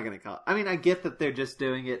Vicky. We're not going to call... I mean, I get that they're just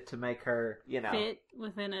doing it to make her, fit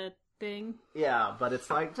within a thing. Yeah, but it's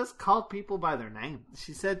like, just call people by their name.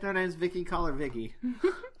 She said their name's Vicky, call her Vicky.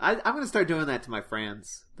 I'm going to start doing that to my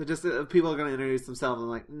friends. They're just, people are going to introduce themselves and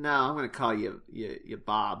I'm like, no, I'm going to call you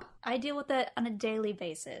Bob. I deal with that on a daily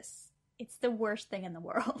basis. It's the worst thing in the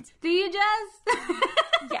world. Do you, Jez?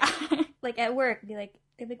 Yeah. Like at work, they're like,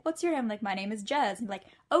 what's your name? I'm like, my name is Jez. And like,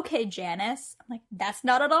 okay, Janice. I'm like, that's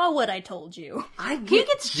not at all what I told you. I think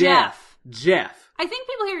it's Jeff. Jeff. I think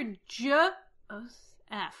people hear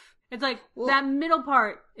J-O-F. It's like, that middle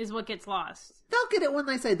part is what gets lost. They'll get it when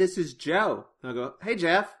they say, this is Joe. They'll go, hey,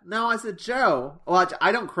 Jeff. No, I said Joe. Well,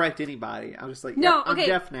 I don't correct anybody. I'm just like, no, I'm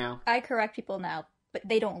Jeff now. I correct people now, but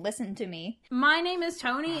they don't listen to me. My name is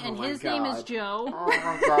Tony, and his name is Joe. Oh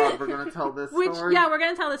my God, we're going to tell this story? Yeah, we're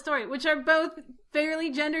going to tell this story, which are both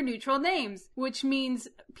fairly gender-neutral names, which means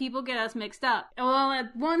people get us mixed up. Well,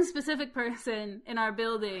 one specific person in our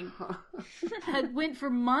building went for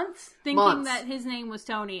months thinking that his name was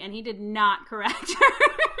Tony, and he did not correct her.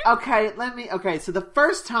 Okay, so the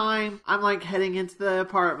first time I'm like heading into the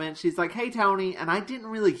apartment, she's like, hey, Tony, and I didn't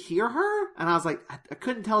really hear her, and I was like, I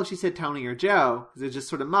couldn't tell if she said Tony or Joe, because it just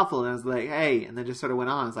sort of muffled, and I was like, hey, and then just sort of went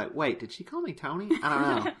on. I was like, wait, did she call me Tony? I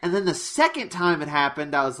don't know. And then the second time it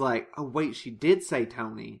happened, I was like, oh, wait, she did say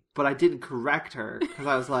Tony, but I didn't correct her, because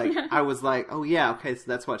I was like, oh yeah, okay, so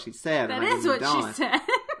that's what she said. That is what she said.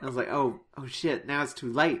 I was like, oh shit, now it's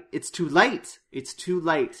too late. It's too late.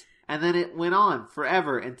 And then it went on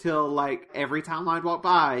forever until, like, every time I'd walk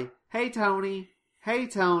by, hey, Tony. And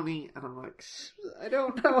I'm like, I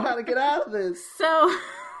don't know how to get out of this. So,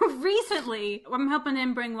 recently, I'm helping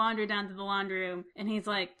him bring laundry down to the laundry room, and he's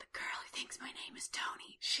like, the girl who thinks my name is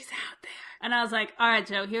Tony, she's out there. And I was like, all right,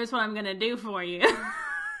 Joe, here's what I'm going to do for you.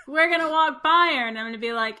 We're going to walk by her, and I'm going to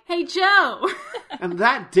be like, hey, Joe. And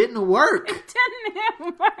that didn't work. It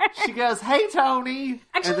didn't work. She goes, hey, Tony.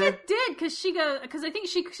 Actually, it did, because I think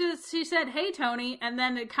she said, hey, Tony, and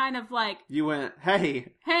then it kind of like... You went,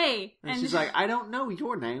 hey. Hey. And she's like, I don't know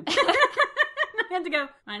your name. I had to go,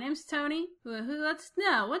 my name's Tony. What's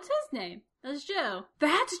his name? That's Joe.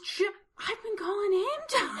 That's Joe. I've been calling him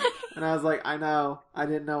Tony. And I was like, I know. I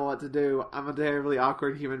didn't know what to do. I'm a terribly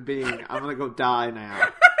awkward human being. I'm going to go die now.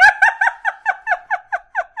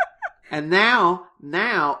 And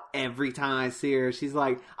now, every time I see her, she's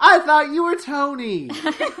like, I thought you were Tony.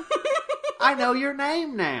 I know your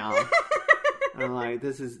name now. I'm like,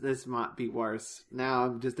 this might be worse. Now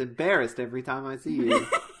I'm just embarrassed every time I see you.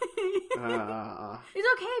 It's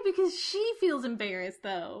okay because she feels embarrassed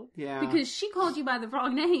though. Yeah. Because she called you by the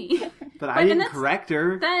wrong name. But I didn't correct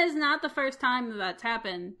her. That is not the first time that's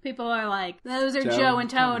happened. People are like, those are Joe and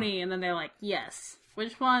Tony. And then they're like, yes.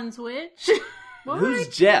 Which one's which? Who's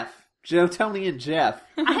Jeff? Joe, Tony, and Jeff.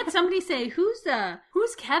 I had somebody say, who's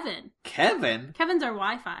Kevin? Kevin? Kevin's our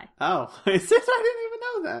Wi-Fi. Oh, I didn't even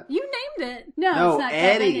know that. You named it. No, it's not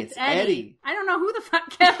Eddie. Kevin. It's Eddie. I don't know who the fuck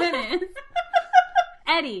Kevin is.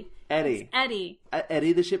 Eddie. It's Eddie.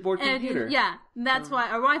 Eddie, the shipboard computer. Yeah, that's why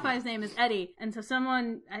our Wi-Fi's name is Eddie. And so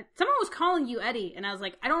someone was calling you Eddie, and I was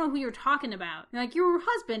like, I don't know who you're talking about. They're like, your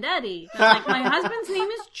husband, Eddie. And I was like, my husband's name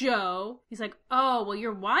is Joe. He's like, oh, well,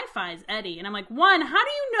 your Wi-Fi's Eddie. And I'm like, one, how do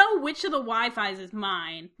you know which of the Wi-Fi's is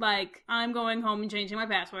mine? Like, I'm going home and changing my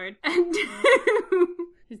password. And two,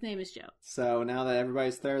 his name is Joe. So now that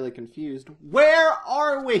everybody's thoroughly confused, where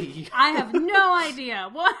are we? I have no idea.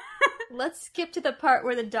 What? Let's skip to the part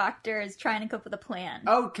where the doctor is trying to come up with a plan.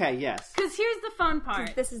 Okay, yes. Because here's the fun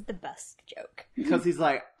part. This is the best joke. Because he's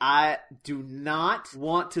like, I do not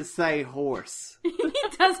want to say horse. He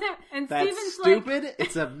doesn't. And that's Steven's stupid. Like,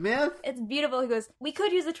 it's a myth. It's beautiful. He goes, we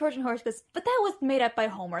could use the Trojan horse. He goes, but that was made up by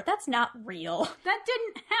Homer. That's not real. That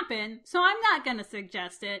didn't happen, so I'm not going to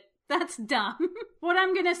suggest it. That's dumb. What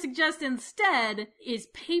I'm going to suggest instead is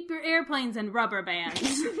paper airplanes and rubber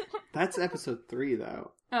bands. That's episode 3,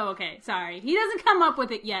 though. Oh, okay. Sorry. He doesn't come up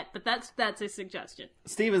with it yet, but that's his suggestion.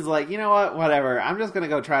 Steven's like, you know what? Whatever. I'm just going to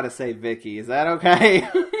go try to save Vicky. Is that okay?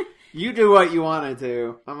 You do what you want to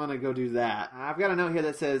do. I'm going to go do that. I've got a note here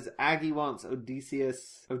that says, Aggie wants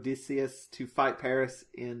Odysseus to fight Paris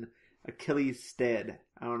in Achilles' stead.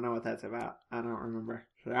 I don't know what that's about. I don't remember.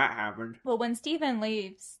 So that happened. Well, when Steven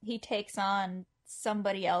leaves, he takes on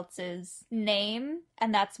somebody else's name,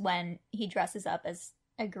 and that's when he dresses up as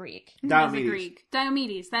a Greek.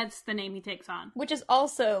 Diomedes, that's the name he takes on. Which is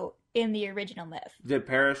also in the original myth. Did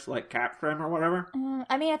Paris, capture him or whatever?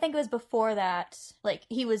 I mean, I think it was before that.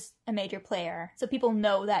 He was a major player, so people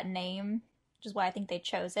know that name, which is why I think they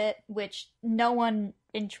chose it, which no one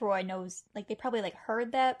in Troy knows. They probably,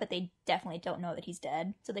 heard that, but they definitely don't know that he's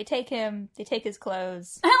dead. So they take him, they take his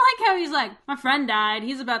clothes. I like how he's like, my friend died,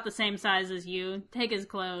 he's about the same size as you, take his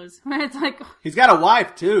clothes. It's like... He's got a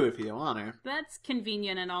wife, too, if you want her. That's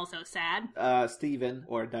convenient and also sad. Stephen,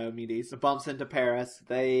 or Diomedes, bumps into Paris.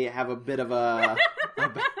 They have a bit of a...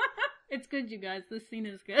 It's good, you guys. This scene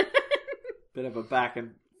is good. Bit of a back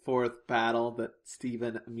and forth battle that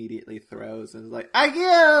Stephen immediately throws and is like, I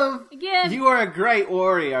give! You are a great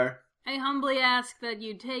warrior. I humbly ask that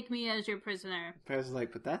you take me as your prisoner. Paris is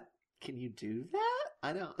like, can you do that?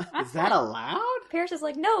 I don't... Is that allowed? Paris is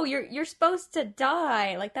like, no, you're supposed to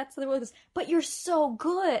die. That's the rules. But you're so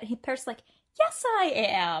good. Paris is like, yes, I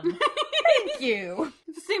am. Thank you.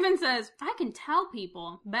 Stephen says, I can tell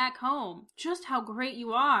people back home just how great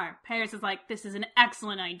you are. Paris is like, this is an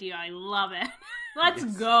excellent idea. I love it. Let's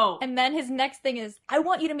go. And then his next thing is, I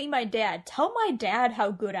want you to meet my dad. Tell my dad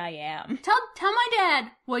how good I am. Tell my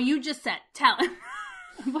dad what you just said. Tell him.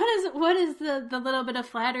 What is the little bit of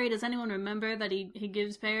flattery? Does anyone remember that he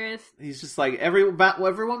gives Paris? He's just like,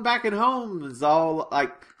 everyone back at home is all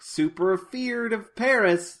super feared of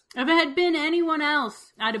Paris. If it had been anyone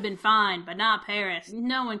else, I'd have been fine, but not Paris.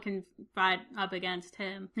 No one can fight up against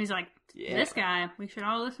him. He's like, this guy, we should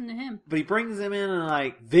all listen to him. But he brings him in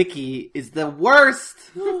and Vicky is the worst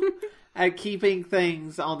at keeping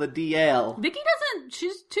things on the DL. Vicky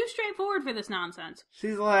she's too straightforward for this nonsense.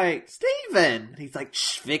 She's like, Steven! He's like,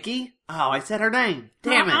 shh, Vicky. Oh, I said her name.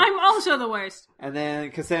 Damn it. I'm also the worst. And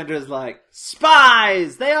then Cassandra's like,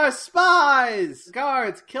 spies! They are spies!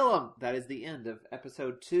 Guards, kill them! That is the end of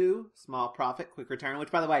episode 2, Small Prophet, Quick Return,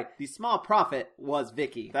 which, by the way, the Small Prophet was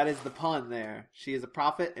Vicky. That is the pun there. She is a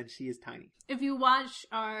prophet and she is tiny. If you watch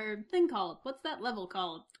our thing called, what's that level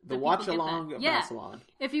called? The Watch-A-Thon of Rassilon.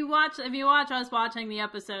 If you watch us watching the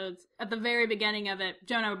episodes, at the very beginning of it,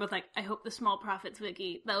 Joe and I were both like, I hope the Small Prophet's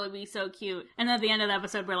Vicky. That would be so cute. And at the end of the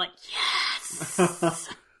episode, we're like, yes!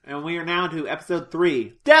 And we are now to episode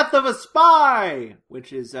 3, Death of a Spy!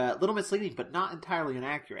 Which is a little misleading, but not entirely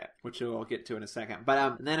inaccurate, which we'll get to in a second.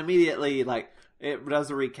 But and then immediately, it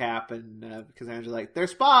does a recap, and Cassandra's like, they're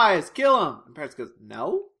spies! Kill them! And Paris goes,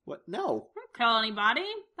 no? What? No. Don't kill anybody.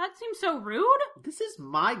 That seems so rude. This is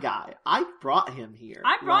my guy. I brought him here.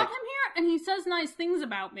 I brought him here, and he says nice things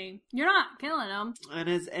about me. You're not killing him.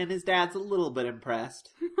 And his dad's a little bit impressed.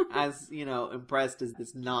 As, impressed as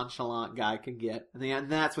this nonchalant guy can get. And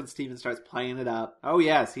that's when Steven starts playing it up. Oh,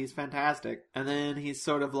 yes, he's fantastic. And then he's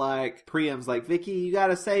sort of Priam's like, Vicky, you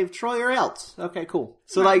gotta save Troy or else. Okay, cool.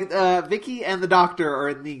 So, Vicky and the doctor are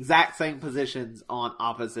in the exact same positions on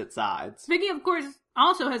opposite sides. Vicky, of course,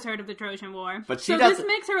 also has heard of the Trojan War. But this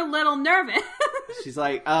makes her a little nervous. She's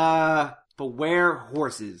like, beware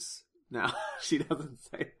horses. No, she doesn't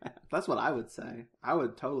say that. That's what I would say. I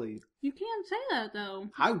would totally... You can't say that, though.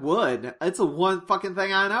 I would. It's the one fucking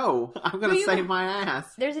thing I know. I'm gonna save my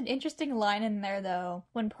ass. There's an interesting line in there, though,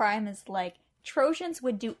 when Priam is like, Trojans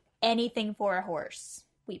would do anything for a horse.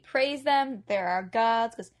 We praise them. They're our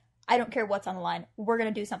gods. Because I don't care what's on the line. We're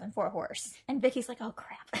gonna do something for a horse. And Vicky's like, oh,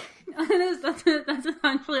 crap. That's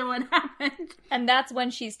essentially what happened. And that's when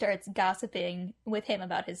she starts gossiping with him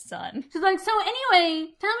about his son. She's like, so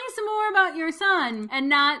anyway, tell me some more about your son, and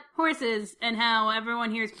not horses, and how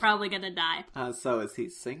everyone here is probably gonna die. So is he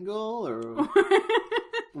single, or...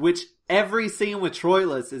 Which every scene with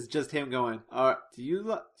Troilus is just him going, do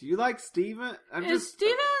you like Steven? Is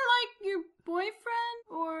Steven like your boyfriend,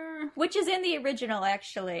 or... Which is in the original,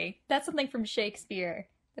 actually. That's something from Shakespeare.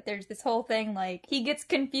 That there's this whole thing, he gets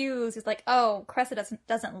confused. He's like, oh, Cressida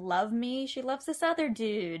doesn't love me. She loves this other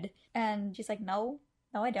dude. And she's like, no,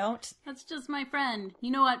 I don't. That's just my friend. You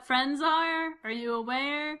know what friends are? Are you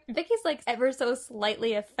aware? Vicky's, ever so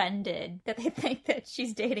slightly offended that they think that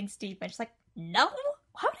she's dating Stephen. She's like, no?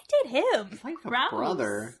 Why would I date him? It's like a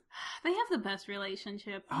brother. They have the best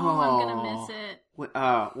relationship. Oh, I'm gonna miss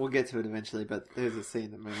it. We'll get to it eventually, but there's a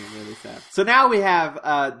scene that made me really sad. So now we have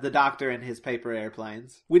the doctor and his paper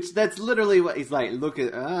airplanes, which that's literally what he's like, look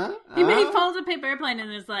at, He pulls a paper airplane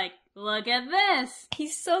and is like, look at this.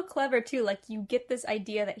 He's so clever, too. You get this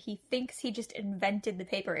idea that he thinks he just invented the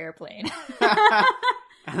paper airplane.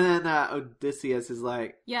 And then Odysseus is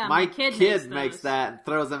like, yeah, my kid makes that and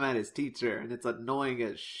throws them at his teacher, and it's annoying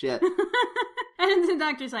as shit. And the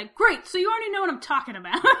doctor's like, great, so you already know what I'm talking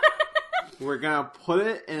about. We're gonna put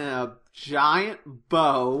it in a giant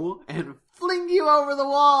bow and fling you over the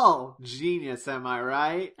wall. Genius, am I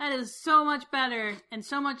right? That is so much better and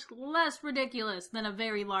so much less ridiculous than a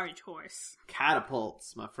very large horse.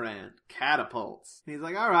 Catapults, my friend. Catapults. He's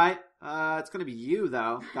like, all right, it's gonna be you,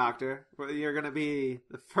 though, doctor. You're gonna be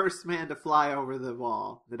the first man to fly over the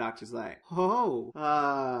wall. The doctor's like,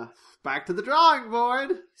 back to the drawing board.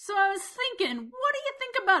 So I was thinking, what do you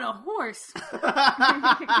think about a horse?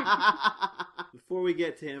 Before we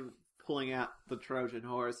get to him pulling out the Trojan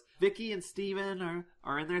horse, Vicky and Steven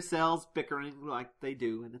are in their cells bickering like they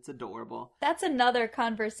do, and it's adorable. That's another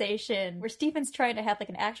conversation where Steven's trying to have like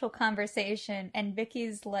an actual conversation, and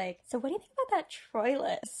Vicky's like, so what do you think about that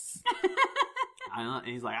Troilus?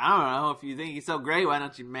 He's like, I don't know, if you think he's so great, why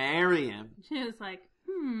don't you marry him? She was like,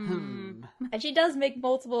 And she does make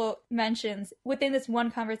multiple mentions within this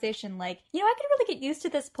one conversation, like, I could really get used to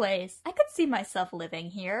this place. I could see myself living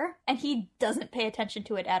here. And he doesn't pay attention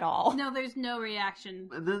to it at all. No, there's no reaction.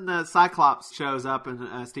 And then the Cyclops shows up,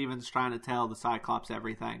 and Steven's trying to tell the Cyclops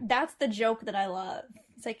everything. That's the joke that I love.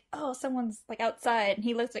 It's like, oh, someone's like outside, and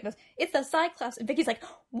he looks like, goes, it's the Cyclops. And Vicky's like,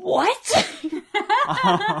 what?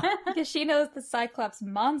 Because she knows the Cyclops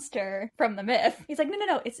monster from the myth. He's like,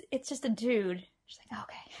 no, it's just a dude. She's like,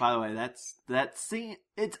 okay. By the way, that scene,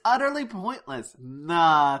 it's utterly pointless.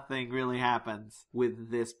 Nothing really happens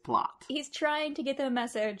with this plot. He's trying to get them a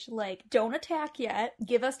message like, don't attack yet,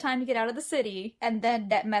 give us time to get out of the city, and then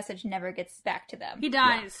that message never gets back to them. He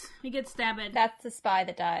dies. Yeah. He gets stabbed. That's the spy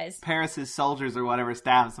that dies. Paris's soldiers or whatever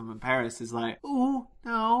stabs him, and Paris is like, ooh,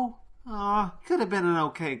 no. Could have been an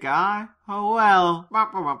okay guy. Oh well. I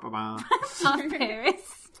love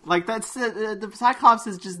Paris. Like, that's the Cyclops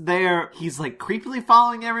is just there. He's like creepily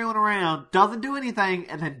following everyone around, doesn't do anything,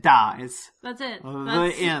 and then dies. That's it.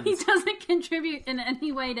 The end. He doesn't contribute in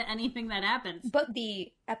any way to anything that happens. But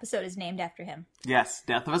the episode is named after him. Yes,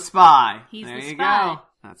 Death of a Spy. He's there the you spy. Go.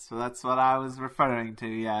 That's what I was referring to,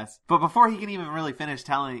 yes. But before he can even really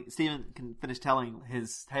Steven can finish telling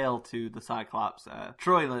his tale to the Cyclops,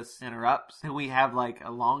 Troilus interrupts, and we have like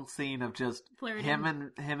a long scene of just flirting. him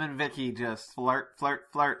and Vicky just flirt.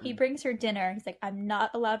 He brings her dinner. He's like, I'm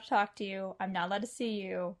not allowed to talk to you. I'm not allowed to see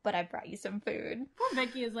you, but I brought you some food. Poor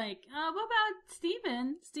Vicky is like, what about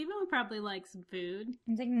Steven? Steven would probably like some food.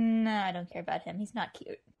 He's like, no, I don't care about him. He's not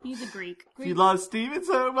cute. He's a Greek. If you love Steven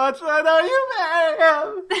so much, I know you marry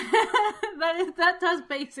him. that does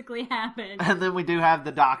basically happen. And then we do have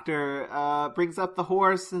the doctor brings up the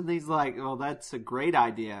horse, and he's like, well, that's a great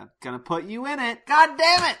idea. Gonna put you in it. God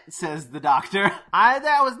damn it, says the doctor.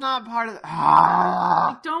 That was not part of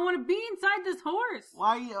I don't want to be inside this horse.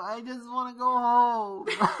 Why? I just want to go home.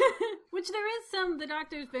 Which the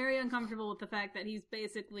doctor's very uncomfortable with the fact that he's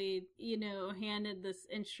basically, handed this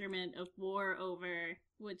instrument of war over,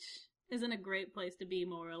 which isn't a great place to be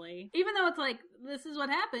morally. Even though it's like, this is what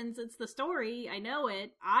happens, it's the story, I know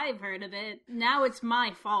it, I've heard of it, now it's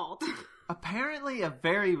my fault. Apparently a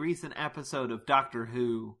very recent episode of Doctor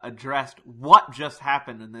Who addressed what just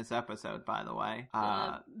happened in this episode, by the way.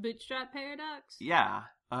 Bootstrap Paradox? Yeah.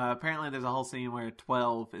 Apparently there's a whole scene where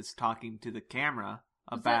 12 is talking to the camera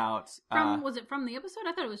about... was it from the episode?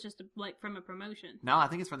 I thought it was just from a promotion. No, I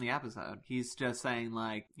think it's from the episode. He's just saying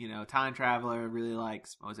time traveler really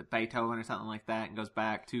likes, Beethoven or something like that, and goes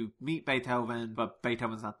back to meet Beethoven, but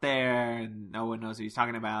Beethoven's not there, and no one knows who he's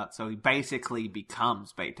talking about, so he basically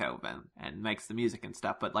becomes Beethoven and makes the music and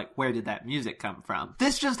stuff, but where did that music come from?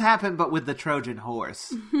 This just happened, but with the Trojan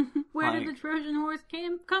horse. Where did the Trojan horse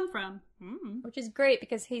come from? Which is great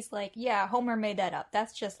because he's like, yeah, Homer made that up.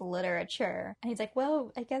 That's just literature. And he's like,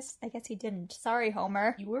 well, I guess he didn't. Sorry,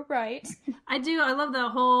 Homer. You were right. I love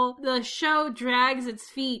the show drags its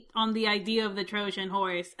feet on the idea of the Trojan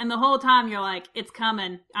horse. And the whole time you're like, it's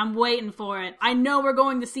coming. I'm waiting for it. I know we're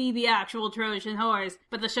going to see the actual Trojan horse.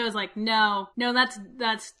 But the show's like, no, that's,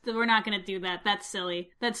 we're not going to do that. That's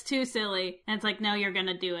silly. That's too silly. And it's like, no, you're going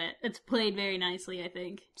to do it. It's played very nicely, I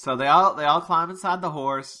think. So they all climb inside the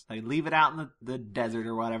horse. They leave it out in the desert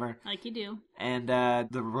or whatever. Like you do. And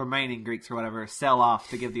the remaining Greeks or whatever sell off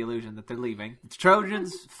to give the illusion that they're leaving. The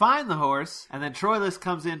Trojans find the horse, and then Troilus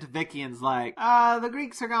comes into Vicky and's like, the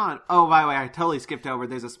Greeks are gone. Oh, by the way, I totally skipped over.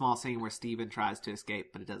 There's a small scene where Steven tries to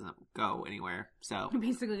escape, but it doesn't go anywhere. So he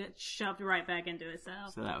basically gets shoved right back into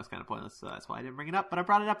itself. So that was kind of pointless. So that's why I didn't bring it up, but I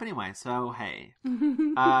brought it up anyway. So hey.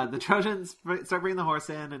 The Trojans start bringing the horse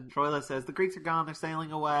in, and Troilus says, the Greeks are gone. They're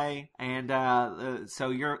sailing away. And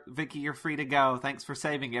so Vicky, you're free to go. Thanks for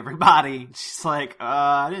saving everybody. She's like,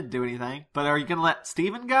 I didn't do anything. But are you going to let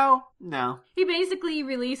Steven go? No. He basically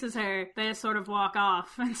releases her. They just sort of walk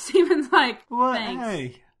off. And Steven's like, thanks.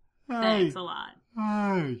 Hey. Thanks a lot.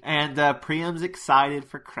 And Priam's excited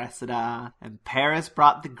for Cressida, and Paris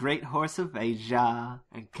brought the great horse of Asia,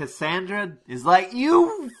 and Cassandra is like,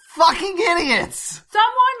 you fucking idiots!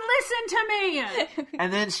 Someone listen to me!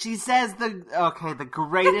 And then she says the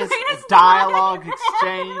greatest dialogue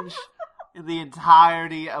exchange in the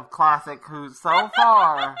entirety of Classic Who so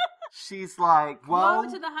far. She's like, woe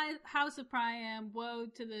to the House of Priam, woe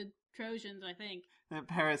to the Trojans, I think. And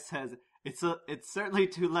Paris says, it's certainly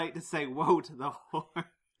too late to say woe to the horse.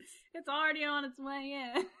 It's already on its way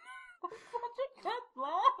in. Such a good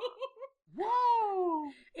line. Whoa!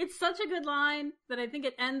 It's such a good line that I think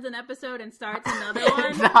it ends an episode and starts another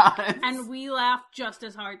one. Does. And we laugh just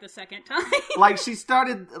as hard the second time. Like, she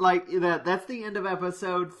started, that's the end of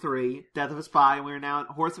episode 3, Death of a Spy, and we're now at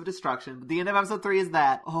Horse of Destruction. But the end of episode 3 is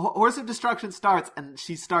that. Horse of Destruction starts, and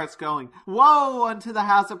she starts going, whoa, unto the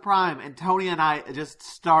House of Prime. And Toni and I just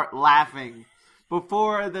start laughing.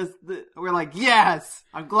 Before this, we're like, yes!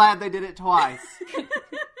 I'm glad they did it twice. Can't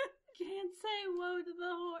say woe to the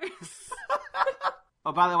horse.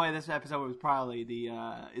 Oh, by the way, this episode was probably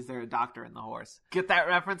is there a doctor in the horse? Get that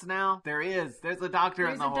reference now? There is. There's a doctor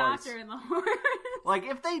in the horse. There's a doctor in the horse. Like,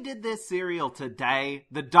 if they did this serial today,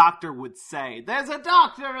 the doctor would say, there's a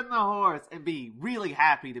doctor in the horse, and be really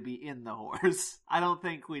happy to be in the horse. I don't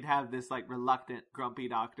think we'd have this, reluctant, grumpy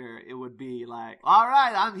doctor. It would be like, all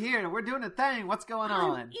right, I'm here. We're doing a thing. What's going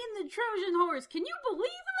on? I'm in the Trojan horse. Can you believe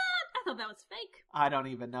that? I thought that was fake. I don't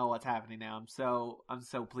even know what's happening now. I'm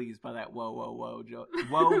so pleased by that whoa, whoa, whoa joke.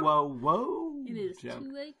 Whoa, whoa, whoa. It is joke.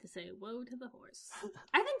 Too late to say woe to the horse.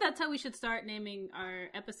 I think that's how we should start naming our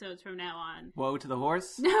episodes from now on. Woe to the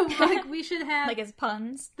horse? No, we should have as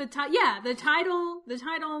puns. The title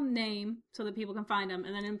name so that people can find them,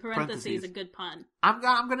 and then in parentheses a good pun. I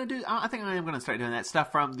think I am gonna start doing that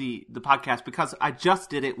stuff from the podcast, because I just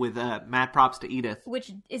did it with Mad Props to Edith,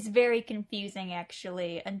 which is very confusing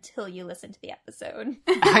actually until you listen to the episode.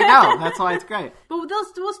 I know, that's why it's great. But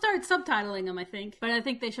we'll start subtitling them, I think. But I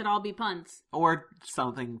think they should all be puns or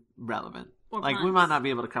something relevant. Or puns. We might not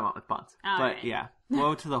be able to come up with puns, but right. Yeah.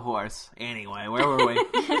 Woe to the horse. Anyway, where were we?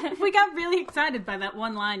 We got really excited by that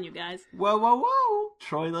one line, you guys. Whoa, whoa, whoa!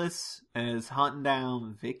 Troilus is hunting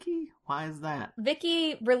down Vicky? Why is that?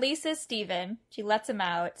 Vicky releases Steven. She lets him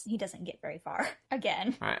out. He doesn't get very far.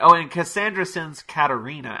 Again. Right. Oh, and Cassandra sends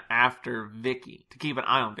Katerina after Vicky to keep an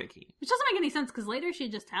eye on Vicky. Which doesn't make any sense, because later she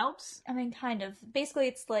just helps. I mean, kind of. Basically,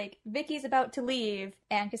 it's like, Vicky's about to leave,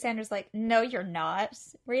 and Cassandra's like, no, you're not.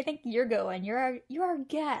 Where do you think you're going? You're our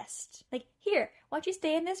guest. Like, here, why don't you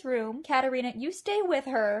stay in this room? Katerina, you stay with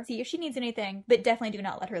her. See if she needs anything, but definitely do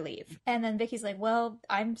not let her leave. And then Vicky's like, well,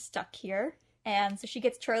 I'm stuck here. And so she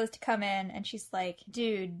gets Troilus to come in, and she's like,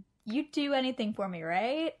 dude, you'd do anything for me,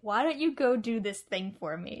 right? Why don't you go do this thing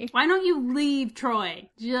for me? Why don't you leave Troy?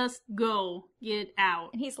 Just go. Get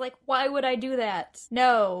out. And he's like, why would I do that?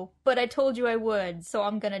 No, but I told you I would, so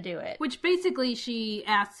I'm gonna do it. Which basically she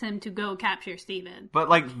asks him to go capture Steven. But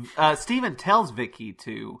Steven tells Vicky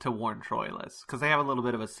to warn Troilus, because they have a little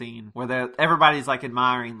bit of a scene where everybody's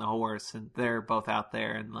admiring the horse, and they're both out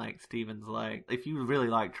there, and Steven's like, if you really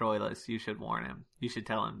like Troilus, you should warn him. You should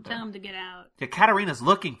tell him to get out. Yeah, Katerina's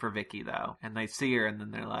looking for Vicky though, and they see her, and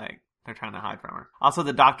then they're trying to hide from her. Also,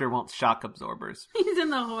 the doctor wants shock absorbers. He's in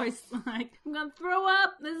the horse, I'm gonna throw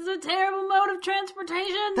up. This is a terrible mode of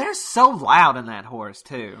transportation. They're so loud in that horse,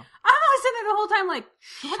 too. I was sitting there the whole time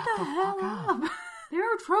shut the hell up. There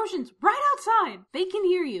are Trojans right outside. They can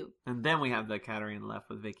hear you. And then we have the Katerina left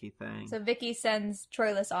with Vicky thing. So Vicky sends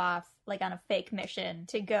Troilus off, on a fake mission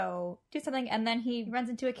to go do something, and then he runs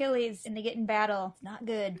into Achilles, and they get in battle. It's not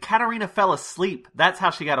good. Katerina fell asleep. That's how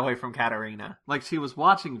she got away from Katerina. She was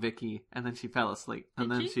watching Vicky, and then she fell asleep.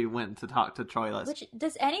 And then she went to talk to Troilus. Which,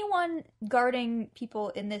 does anyone guarding people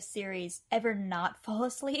in this series ever not fall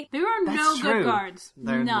asleep? There are no good guards.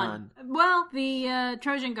 There's none. Well, the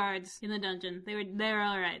Trojan guards in the dungeon, they're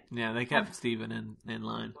all right. Yeah, they kept Steven in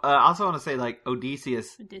line. I also want to say,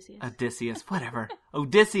 Odysseus, whatever.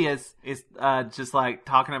 Odysseus is just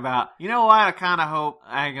talking about, you know what, I kind of hope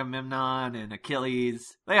Agamemnon and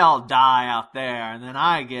Achilles, they all die out there, and then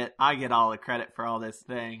I get all the credit for all this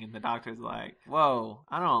thing. And the doctor's like, whoa,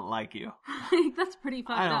 I don't like you. That's pretty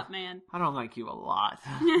fucked up, man. I don't like you a lot.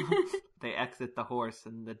 They exit the horse,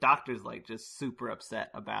 and the doctor's just super upset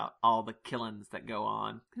about all the killings that go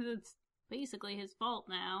on. Because it's basically his fault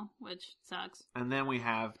now, which sucks. And then we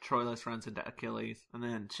have Troilus runs into Achilles, and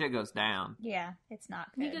then shit goes down. Yeah, it's not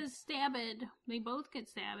good. He gets stabbed. They both get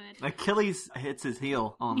stabbed. Achilles hits his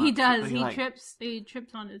heel on He the, does. He like, trips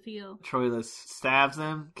on his heel. Troilus stabs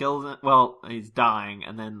him, kills him. Well, he's dying,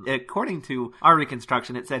 and then according to our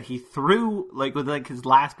reconstruction, it said he threw, like with like his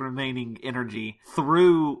last remaining energy,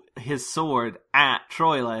 threw his sword at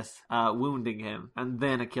Troilus, wounding him, and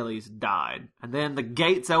then Achilles died. And then the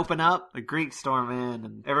gates open up, the Greeks storm in,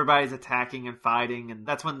 and everybody's attacking and fighting, and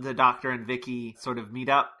that's when the Doctor and Vicky sort of meet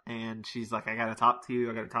up, and she's like, I gotta talk to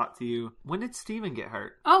you. When did Steven get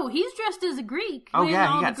hurt? Oh, he's dressed as a Greek. Oh, when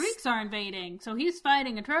yeah, all the Greeks are invading, so he's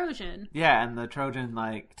fighting a Trojan. Yeah, and the Trojan,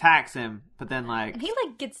 like, attacks him, but then, like... And he,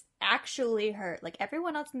 like, gets actually hurt. Like,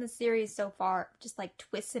 everyone else in the series so far just, like,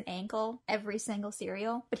 twists an ankle every single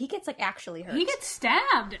serial. But he gets, like, actually hurt. He gets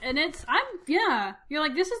stabbed, and you're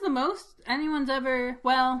like, this is the most anyone's ever...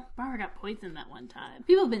 Well, Barbara got poisoned that one time.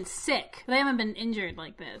 People have been sick. They haven't been injured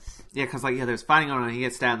like this. Yeah, because, like, there's fighting going on, and he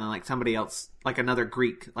gets stabbed, and then, like, somebody else, like, another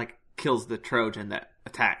Greek, like, kills the Trojan that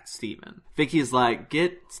attacked Steven. Vicky's like,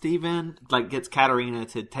 get Steven, like, gets Katerina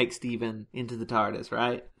to take Steven into the TARDIS,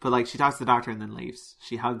 right? But, like, she talks to the Doctor and then leaves.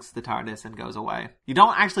 She hugs the TARDIS and goes away. You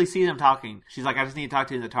don't actually see them talking. She's like, I just need to talk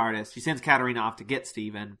to you in the TARDIS. She sends Katerina off to get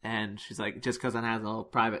Steven, and she's like, just because I has a little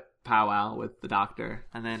private powwow with the Doctor.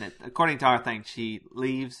 And then, according to our thing, she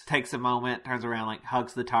leaves, takes a moment, turns around, like,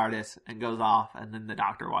 hugs the TARDIS, and goes off, and then the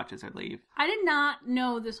Doctor watches her leave. I did not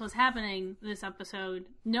know this was happening this episode.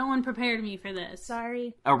 No one prepared me for this.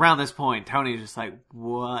 Sorry. Around this point, Tony's just like,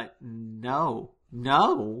 what? No.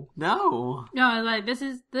 No, I was like, this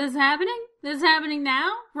is happening? This is happening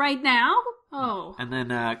now? Right now? Oh. And then,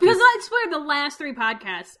 because I swear the last 3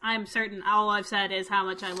 podcasts, I'm certain all I've said is how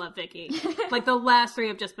much I love Vicky. Like, the last 3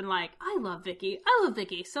 have just been like, I love Vicky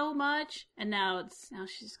so much. And now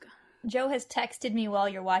she's gone. Joe has texted me while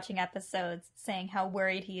you're watching episodes saying how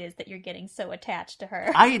worried he is that you're getting so attached to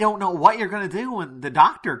her. I don't know what you're going to do when the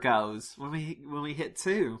Doctor goes, when we hit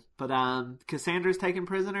 2. But Cassandra's taken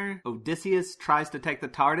prisoner. Odysseus tries to take the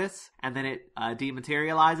TARDIS, and then it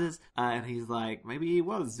dematerializes, and he's like, maybe he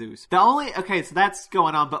was Zeus. So that's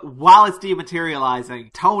going on, but while it's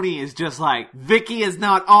dematerializing, Tony is just like, Vicky is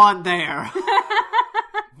not on there.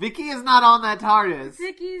 Vicky is not on that TARDIS.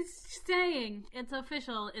 Vicky's staying. It's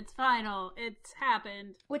official. It's final. It's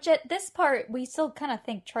happened. Which at this part, we still kind of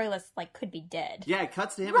think Troilus, like, could be dead. Yeah, it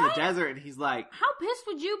cuts to him in the desert, and he's like... How pissed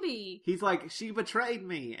would you be? He's like, she betrayed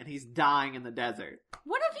me, and he's dying in the desert.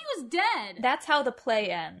 What if he was dead? That's how the play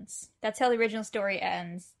ends. That's how the original story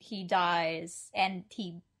ends. He dies, and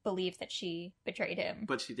he believes that she betrayed him.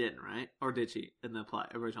 But she didn't, right? Or did she in the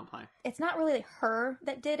original play? It's not really her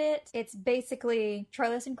that did it. It's basically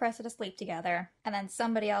Troilus and Cressida sleep together, and then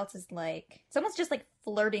somebody else is like... Someone's just, like,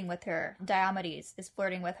 flirting with her. Diomedes is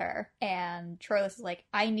flirting with her, and Troilus is like,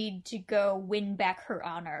 I need to go win back her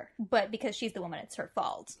honor. But because she's the woman, it's her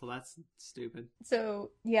fault. Well, that's stupid. So,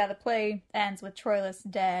 yeah, the play ends with Troilus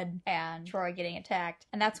dead and Troy getting attacked.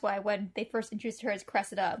 And that's why when they first introduced her as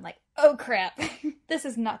Cressida, I'm like, oh crap, this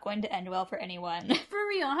is not going to end well for anyone. For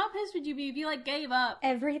real, how pissed would you be if you, like, gave up?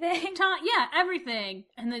 Everything? Yeah, everything.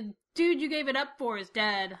 And the dude you gave it up for is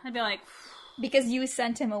dead. I'd be like... Because you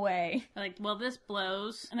sent him away. Like, well, this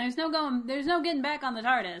blows. And there's no getting back on the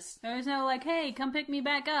TARDIS. There's no, like, hey, come pick me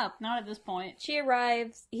back up. Not at this point. She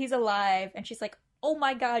arrives, he's alive, and she's like, oh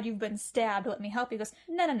my god, you've been stabbed, let me help you. He goes,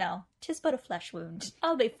 no, 'tis but a flesh wound.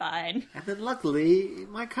 I'll be fine. And then luckily,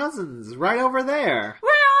 my cousin's right over there. We're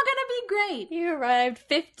all gonna be great. You arrived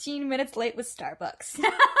 15 minutes late with Starbucks.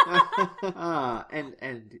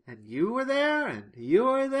 And you were there, and you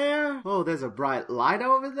were there. Oh, there's a bright light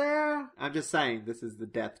over there. I'm just saying, this is the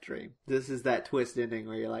death dream. This is that twist ending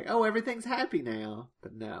where you're like, oh, everything's happy now.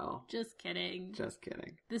 But no. Just kidding.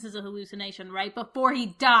 This is a hallucination right before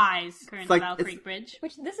he dies. Current like, Foul Creek Bridge.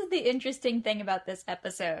 Which, this is the interesting thing about this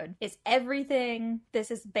episode, is everything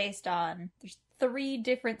this is based on. There's 3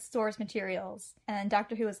 different source materials. And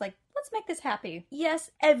Doctor Who was like, let's make this happy. Yes,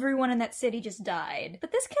 everyone in that city just died.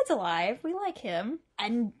 But this kid's alive. We like him.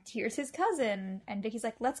 And here's his cousin. And Vicky's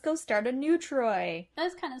like, let's go start a new Troy.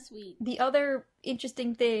 That's kind of sweet. The other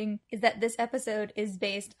interesting thing is that this episode is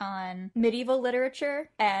based on medieval literature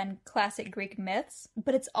and classic Greek myths,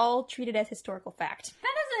 but it's all treated as historical fact.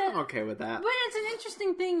 That is I'm okay with that. But it's an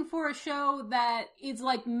interesting thing for a show that is,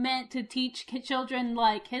 like, meant to teach children,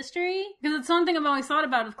 like, history. Because it's something I've always thought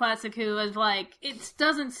about with Classic Who, is, like, it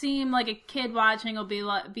doesn't seem like a kid watching will be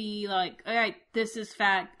like, alright, this is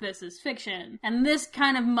fact, this is fiction. And this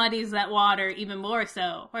kind of muddies that water even more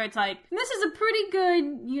so. Where it's like, this is a pretty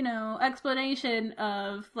good, you know, explanation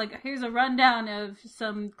of, like, here's a rundown of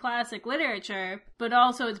some classic literature, but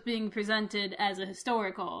also it's being presented as a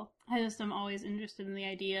historical. I just am always interested in the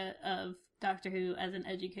idea of Doctor Who as an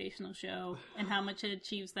educational show and how much it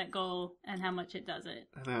achieves that goal and how much it does it.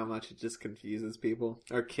 And how much it just confuses people.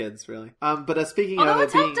 Or kids, really. But speaking Although of it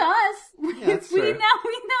it's helped us. Yeah, that's true. we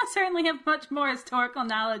now certainly have much more historical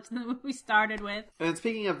knowledge than we started with. And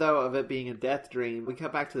speaking of, though, of it being a death dream, we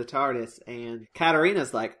cut back to the TARDIS, and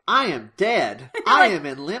Katarina's like, I am dead. I am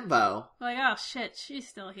in limbo. Like, oh shit, she's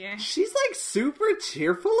still here. She's, like, super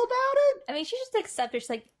cheerful about it. I mean, she just accepts it. She's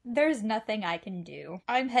like, there's nothing I can do.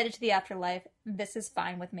 I'm headed to the afterlife. This is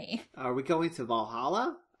fine with me. Are we going to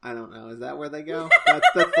Valhalla? I don't know. Is that where they go? That's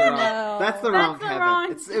the wrong. No. That's the wrong the heaven.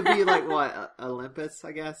 wrong- It'd be like what? Olympus,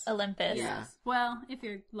 I guess. Olympus. Yeah. Well, if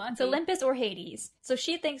you're lucky. It's Olympus or Hades. So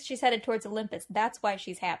she thinks she's headed towards Olympus. That's why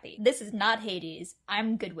she's happy. This is not Hades.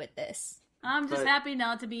 I'm good with this. I'm just But- happy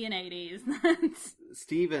not to be in 80s.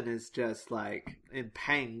 Steven is just like in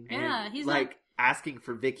pain. Yeah, and, he's like asking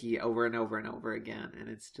for Vicky over and over and over again, and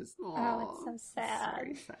it's just Oh, it's so sad.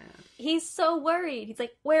 Very sad. He's so worried. He's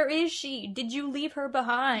like, where is she? Did you leave her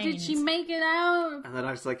behind? Did she make it out? And then I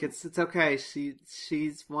was like, it's okay.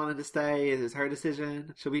 She's wanted to stay. It was her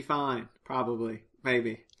decision. She'll be fine. Probably.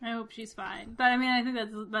 Maybe. I hope she's fine. But I mean, I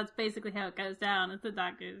think that's basically how it goes down. Is the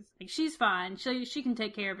doctor's like, she's fine. She can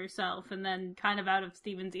take care of herself. And then, kind of out of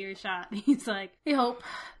Steven's earshot, he's like, I hope.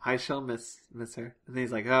 I shall miss her. And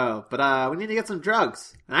he's like, oh, but we need to get some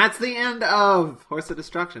drugs. And that's the end of Horse of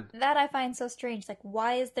Destruction. That I find so strange. Like,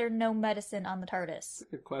 why is there no medicine on the TARDIS?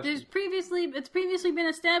 Good question. It's previously been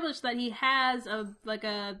established that he has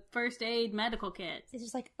a first aid medical kit. It's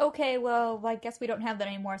just like, okay, well, I guess we don't have that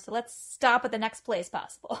anymore, so let's stop at the next place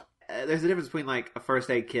possible. There's a difference between like a first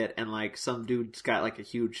aid kit and like some dude's got like a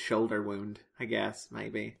huge shoulder wound, I guess,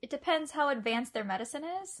 maybe. It depends how advanced their medicine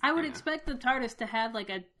is. I would expect the TARDIS to have like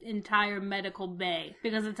an entire medical bay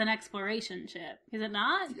because it's an exploration ship. Is it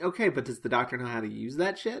not? Okay, but does the doctor know how to use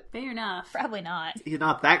that shit? Fair enough. Probably not. He's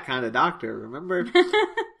not that kind of doctor, remember?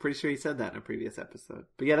 Pretty sure he said that in a previous episode.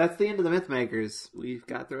 But yeah, that's the end of the Mythmakers. We've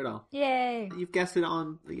got through it all. Yay. You've guessed it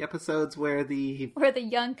on the episodes where the... Where the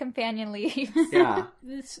young companion leaves. Yeah.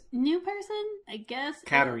 This new person, I guess.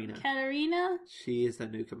 Katarina. Katarina? She is the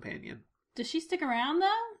new companion. Does she stick around though?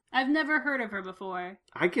 I've never heard of her before.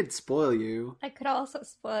 I could spoil you. I could also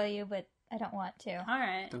spoil you, but I don't want to.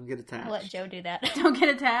 Alright. Don't get attached. I'll let Joe do that. Don't get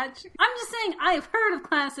attached. I'm just saying, I've heard of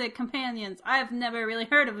classic companions. I've never really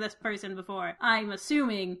heard of this person before. I'm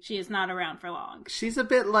assuming she is not around for long. She's a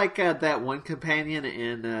bit like that one companion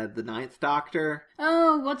in the Ninth Doctor.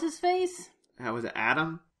 Oh, what's his face? Was it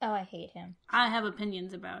Adam? Oh, I hate him. I have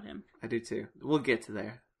opinions about him. I do too. We'll get to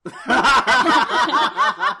there.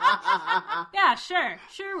 Yeah, sure.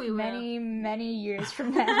 Sure we will. Many years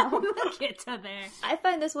from now. We'll get to there. I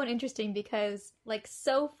find this one interesting because, like,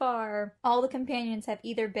 so far, all the companions have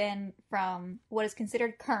either been from what is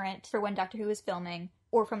considered current for when Doctor Who is filming,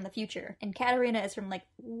 or from the future. And Katarina is from, like,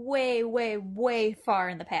 way, way, way far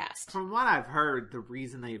in the past. From what I've heard, the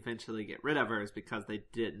reason they eventually get rid of her is because they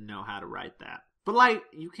didn't know how to write that. But, like,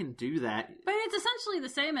 you can do that. But it's essentially the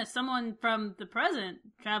same as someone from the present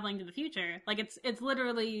traveling to the future. Like, it's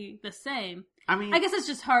literally the same. I mean... I guess it's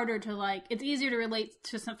just harder to, like... It's easier to relate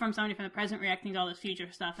to from somebody from the present reacting to all this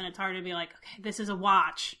future stuff, and it's harder to be like, okay, this is a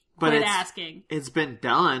watch. Quit asking. It's been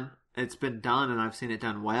done. It's been done, and I've seen it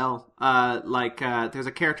done well. There's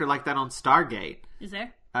a character like that on Stargate. Is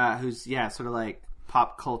there? Who's, sort of like...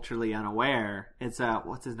 pop culturally unaware. It's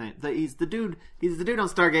what's his name? He's the dude on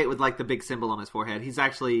Stargate with like the big symbol on his forehead. He's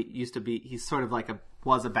actually he's sort of like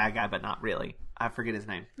was a bad guy, but not really. I forget his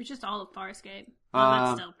name. It's just all of Farscape. Well,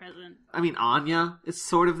 that's still present. I mean, Anya is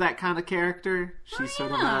sort of that kind of character. She's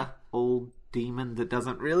sort of a old demon that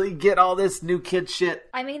doesn't really get all this new kid shit.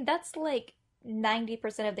 I mean, that's like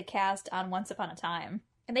 90% of the cast on Once Upon a Time.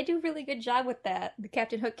 And they do a really good job with that. The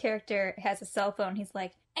Captain Hook character has a cell phone. He's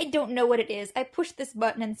like, I don't know what it is. I push this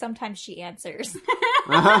button and sometimes she answers.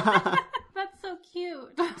 That's so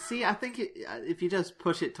cute. See, I think if you just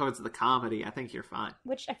push it towards the comedy, I think you're fine.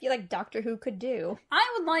 Which I feel like Doctor Who could do.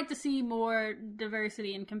 I would like to see more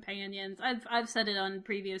diversity in companions. I've said it on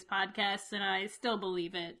previous podcasts, and I still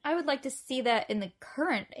believe it. I would like to see that in the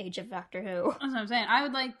current age of Doctor Who. That's what I'm saying.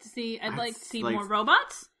 I'd like to see more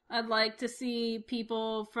robots. I'd like to see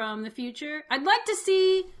people from the future. I'd like to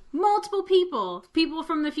see multiple people. People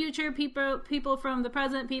from the future, people from the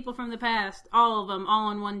present, people from the past. All of them, all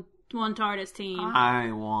on one TARDIS team.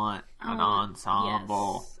 I want an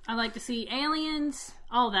ensemble. Yes. I'd like to see aliens,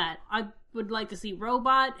 all that. I would like to see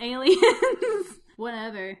robot aliens.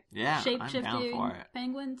 Whatever. Yeah, shape-shifting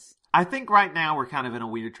penguins. I think right now we're kind of in a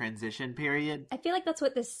weird transition period. I feel like that's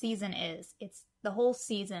what this season is. It's the whole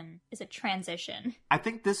season is a transition. I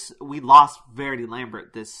think we lost Verity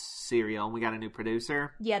Lambert this serial, and we got a new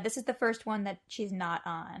producer. Yeah, this is the first one that she's not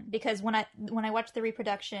on, because when I watched the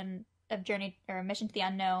reproduction of Mission to the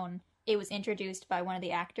Unknown, it was introduced by one of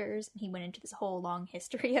the actors, and he went into this whole long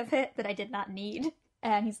history of it that I did not need.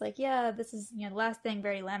 And he's like, yeah, this is, the last thing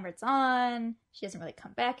Verity Lambert's on. She doesn't really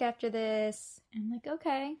come back after this. And I'm like,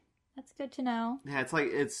 okay, that's good to know. Yeah,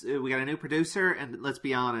 we got a new producer, and let's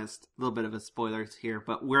be honest, a little bit of a spoilers here,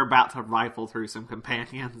 but we're about to rifle through some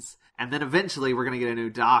companions. And then eventually we're going to get a new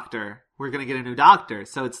doctor.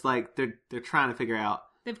 So it's like they're trying to figure out.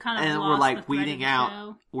 They've kind of and lost we're like the weeding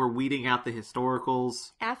out. We're weeding out the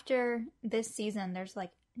historicals. After this season, there's like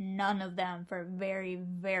none of them for a very,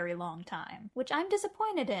 very long time, which I'm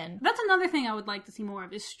disappointed in. That's another thing I would like to see more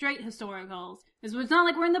of, is straight historicals. It's not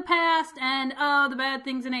like we're in the past and, the bad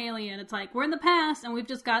thing's an alien. It's like, we're in the past and we've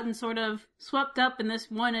just gotten sort of swept up in this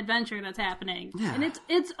one adventure that's happening. Yeah. And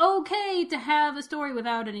it's okay to have a story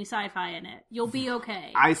without any sci-fi in it. You'll be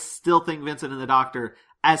okay. I still think Vincent and the Doctor,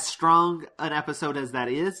 as strong an episode as that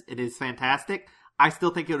is, it is fantastic. I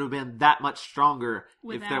still think it would have been that much stronger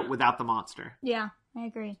without the monster. Yeah. I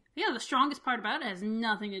agree. Yeah, the strongest part about it has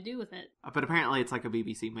nothing to do with it. But apparently it's like a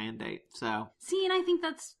BBC mandate, so... See, and I think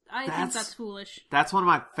that's foolish. That's one of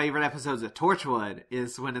my favorite episodes of Torchwood,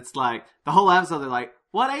 is when it's like, the whole episode they're like,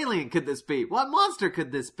 what alien could this be? What monster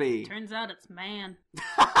could this be? Turns out it's man.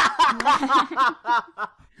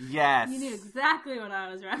 Yes. You knew exactly what I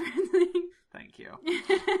was referencing. Thank you.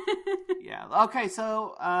 Yeah. Okay,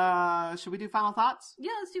 so, should we do final thoughts?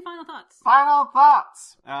 Yeah, let's do final thoughts. Final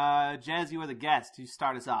thoughts! Jez, you are the guest. You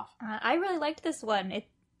start us off. I really liked this one.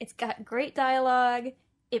 It's got great dialogue.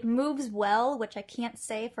 It moves well, which I can't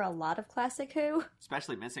say for a lot of Classic Who.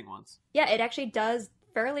 Especially missing ones. Yeah, it actually does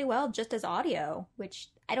fairly well just as audio, which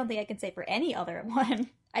I don't think I can say for any other one.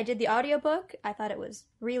 I did the audiobook. I thought it was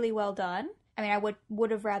really well done. I mean, I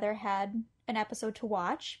would have rather had an episode to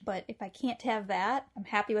watch, but if I can't have that, I'm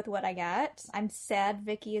happy with what I got. I'm sad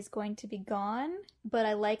Vicky is going to be gone, but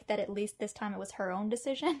I like that at least this time it was her own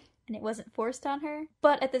decision and it wasn't forced on her.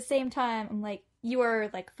 But at the same time, I'm like, you are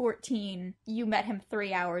like 14. You met him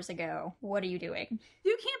 3 hours ago. What are you doing?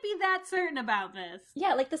 You can't be that certain about this.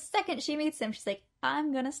 Yeah, like the second she meets him, she's like,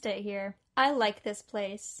 I'm gonna stay here. I like this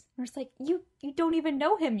place. And it's like, you don't even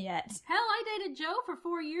know him yet. Hell, I dated Joe for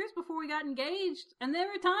 4 years before we got engaged. And there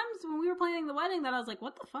were times when we were planning the wedding that I was like,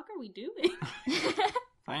 what the fuck are we doing?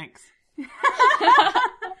 Thanks. Well,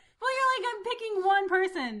 you're like, I'm picking one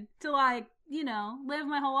person to live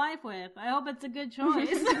my whole life with. I hope it's a good choice.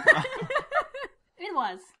 It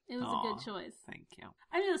was a good choice. Thank you.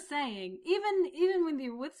 I'm just saying, even when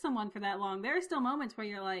you're with someone for that long, there are still moments where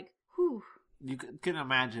you're like, whew. You can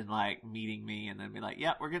imagine, meeting me and then be like,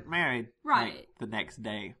 yeah, we're getting married. Right. The next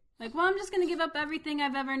day. Like, well, I'm just going to give up everything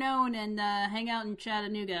I've ever known and hang out in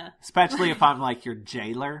Chattanooga. Especially if I'm, your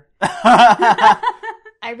jailer.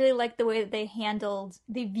 I really like the way that they handled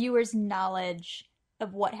the viewer's knowledge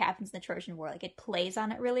of what happens in the Trojan War. It plays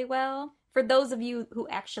on it really well. For those of you who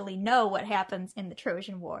actually know what happens in the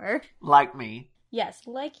Trojan War. Like me. Yes,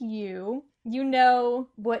 like you. You know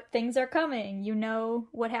what things are coming. You know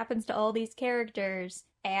what happens to all these characters.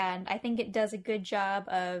 And I think it does a good job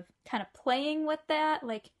of kind of playing with that.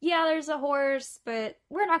 Yeah, there's a horse, but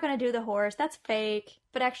we're not going to do the horse. That's fake.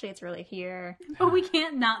 But actually, it's really here. But we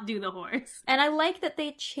can't not do the horse. And I like that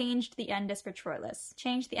they changed the ending for Troilus.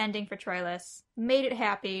 Changed the ending for Troilus. Made it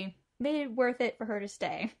happy. Made it worth it for her to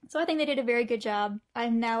stay. So I think they did a very good job.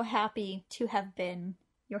 I'm now happy to have been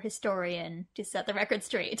your historian to set the record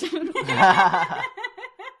straight. Thank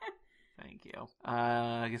you.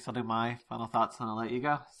 I guess I'll do my final thoughts and I'll let you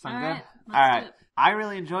go. Sound good? All right. I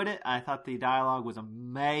really enjoyed it. I thought the dialogue was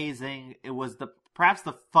amazing. It was perhaps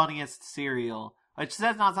the funniest serial. Which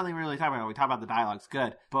that's not something we really talk about. We talk about the dialogue's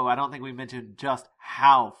good, but I don't think we mentioned just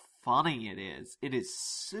how funny it is. It is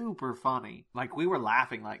super funny. We were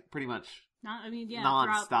laughing pretty much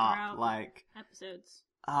nonstop. Throughout episodes.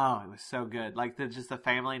 Oh, it was so good. Just the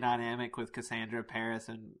family dynamic with Cassandra, Paris,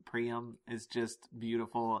 and Priam is just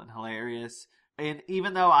beautiful and hilarious. And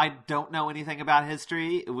even though I don't know anything about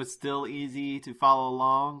history, it was still easy to follow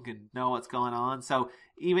along and know what's going on. So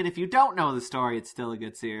even if you don't know the story, it's still a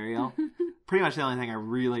good serial. Pretty much the only thing I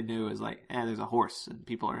really knew is there's a horse and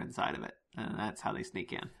people are inside of it. And that's how they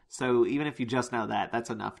sneak in. So even if you just know that, that's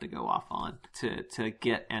enough to go off on to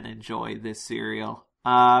get and enjoy this serial.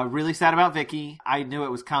 Really sad about Vicky. I knew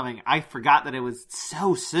it was coming. I forgot that it was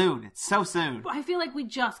so soon. It's so soon. I feel like we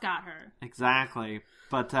just got her. Exactly.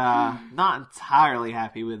 But not entirely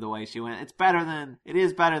happy with the way she went. It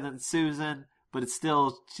is better than Susan, but it's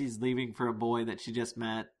still, she's leaving for a boy that she just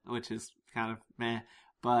met, which is kind of meh.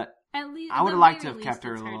 But at least, I would have liked to have kept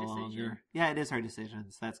her a little longer. Yeah, it is her decision.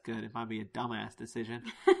 So that's good. It might be a dumbass decision.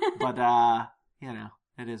 But,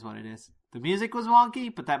 it is what it is. The music was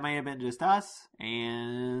wonky, but that may have been just us.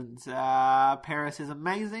 And Paris is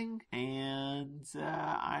amazing. And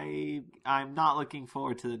I'm not looking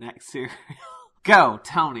forward to the next serial. Go,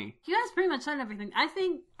 Toni. You guys pretty much said everything. I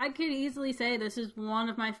think I could easily say this is one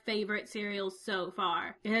of my favorite serials so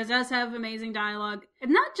far. It does have amazing dialogue.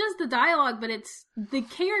 And not just the dialogue, but it's the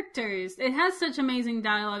characters. It has such amazing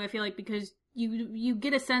dialogue, I feel like, because you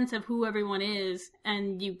get a sense of who everyone is,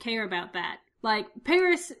 and you care about that. Like,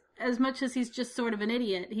 Paris, as much as he's just sort of an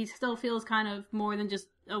idiot, he still feels kind of more than just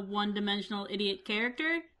a one-dimensional idiot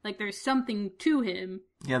character. Like, there's something to him.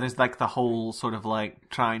 Yeah, there's like the whole sort of like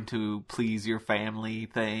trying to please your family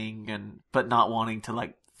thing, but not wanting to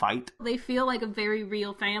like fight. They feel like a very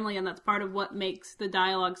real family, and that's part of what makes the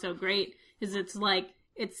dialogue so great, is it's like,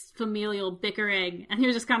 it's familial bickering, and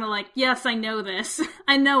you're just kind of like, yes, I know this.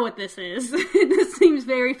 I know what this is. This seems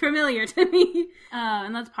very familiar to me.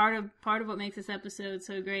 And that's part of what makes this episode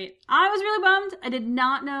so great. I was really bummed. I did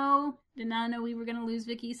not know we were going to lose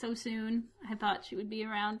Vicky so soon. I thought she would be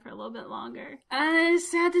around for a little bit longer. And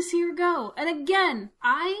it's sad to see her go. And again,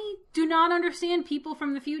 I do not understand people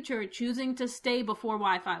from the future choosing to stay before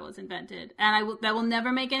Wi-Fi was invented. And that will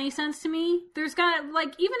never make any sense to me. There's got to,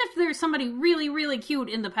 like, even if there's somebody really, really cute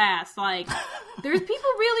in the past, like, there's people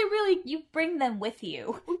really, really... You bring them with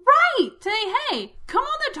you. Right! Say, hey, come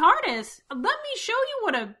on the TARDIS. Let me show you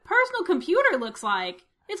what a personal computer looks like.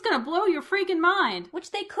 It's gonna blow your freaking mind.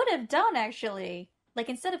 Which they could have done, actually. Like,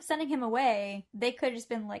 instead of sending him away, they could have just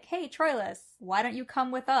been like, hey, Troilus, why don't you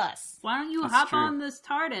come with us? Why don't you hop on this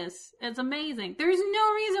TARDIS? It's amazing. There's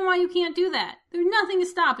no reason why you can't do that. There's nothing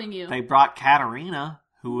stopping you. They brought Katarina,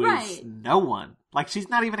 who is no one. Like, she's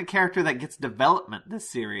not even a character that gets development this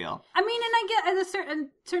serial. I mean, and I get at a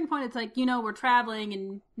certain point, it's like, we're traveling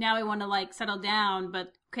and now we want to, like, settle down,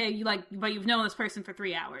 but okay, but you've known this person for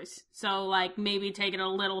 3 hours. So, like, maybe take it a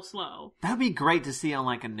little slow. That'd be great to see on,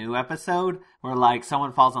 like, a new episode where, like,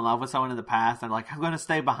 someone falls in love with someone in the past and they're like, I'm going to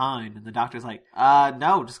stay behind. And the doctor's like,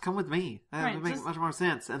 no, just come with me. That would make much more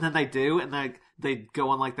sense. And then they do, and they go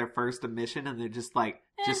on, like, their first mission and they're just, like,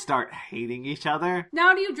 just start hating each other.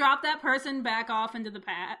 Now do you drop that person back off into the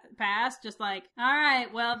past? Just like, all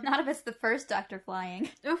right, well... Not if it's the first Doctor flying.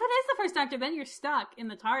 If it is the first Doctor, then you're stuck in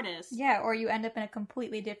the TARDIS. Yeah, or you end up in a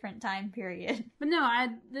completely different time period. But no,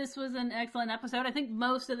 this was an excellent episode. I think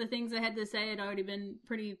most of the things I had to say had already been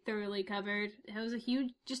pretty thoroughly covered. It was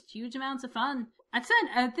huge amounts of fun.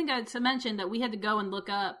 I think I mentioned that we had to go and look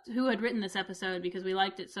up who had written this episode because we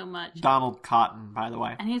liked it so much. Donald Cotton, by the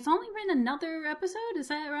way. And he's only written another episode, is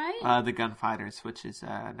that right? The Gunfighters, which is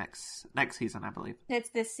next season, I believe. It's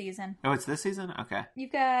this season. Oh, it's this season? Okay.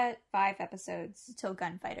 You've got 5 episodes till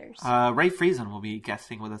Gunfighters. Ray Friesen will be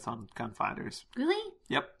guesting with us on Gunfighters. Really?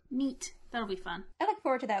 Yep. Neat. That'll be fun. I look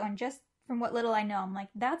forward to that one. Just from what little I know, I'm like,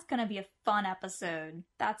 that's going to be a fun episode.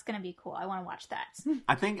 That's going to be cool. I want to watch that.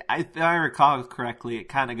 I think, if I recall correctly, it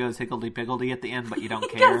kind of goes higgledy-piggledy at the end, but you don't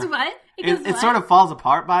care. It goes what? It sort of falls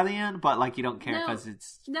apart by the end, but, like, you don't care because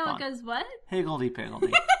it's fun. It goes what?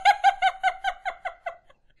 Higgledy-piggledy.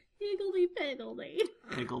 Higgledy-piggledy.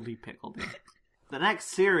 Higgledy-piggledy. The next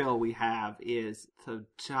serial we have is the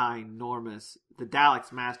ginormous, the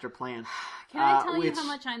Daleks Master Plan. Can I tell you how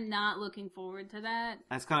much I'm not looking forward to that?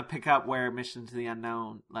 That's going to pick up where Mission to the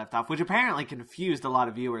Unknown left off, which apparently confused a lot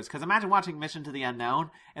of viewers. Because imagine watching Mission to the Unknown,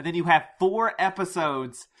 and then you have 4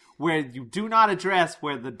 episodes where you do not address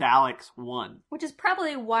where the Daleks won. Which is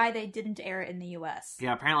probably why they didn't air it in the US.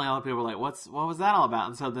 Yeah, apparently all the people were like, what was that all about?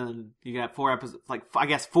 And so then you got 4 episodes, like, I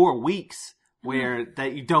guess 4 weeks where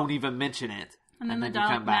that you don't even mention it. And then the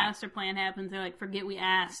Dalek Master Plan happens. They're like, forget we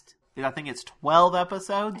asked. I think it's 12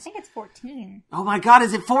 episodes. I think it's 14. Oh my god,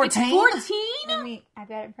 is it 14? It's 14? I've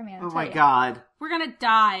got it in front of me. Oh my god. We're gonna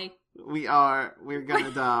die. We're gonna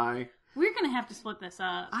die. We're gonna have to split this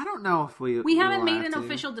up. I don't know if we haven't made an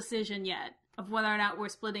official decision yet of whether or not we're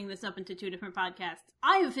splitting this up into 2 different podcasts.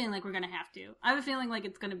 I have a feeling like we're gonna have to. I have a feeling like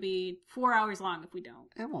it's gonna be 4 hours long if we don't.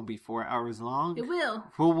 It won't be 4 hours long. It will.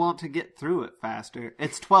 We'll want to get through it faster.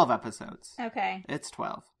 It's 12 episodes. Okay. It's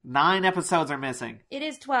 12. 9 episodes are missing. It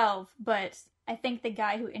is 12, but I think the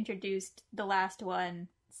guy who introduced the last one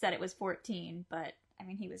said it was 14, but I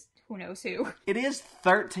mean, he was who knows who. It is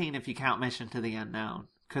 13 if you count Mission to the Unknown,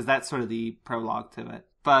 because that's sort of the prologue to it.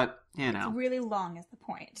 But, you know. It's really long is the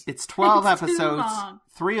point. It's 12 episodes,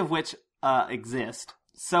 3 of which exist.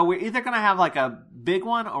 So we're either going to have like a big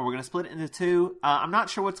one or we're going to split it into 2. I'm not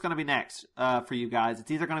sure what's going to be next for you guys.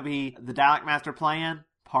 It's either going to be the Dalek Master Plan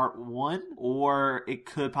Part 1, or it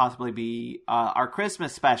could possibly be our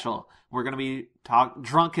Christmas special. We're going to be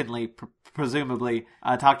drunkenly, presumably,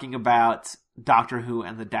 talking about Doctor Who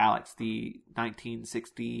and the Daleks, the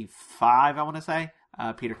 1965, I want to say,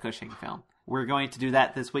 Peter Cushing film. We're going to do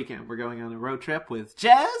that this weekend. We're going on a road trip with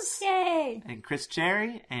Jez! Yay! And Chris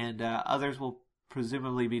Cherry, and others will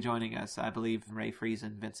presumably be joining us. I believe Ray Fries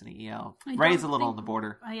and Vincent E.L. Ray's a little on the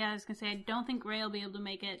border. Yeah, I was going to say, I don't think Ray will be able to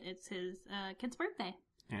make it. It's his kid's birthday.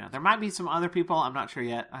 Yeah, there might be some other people. I'm not sure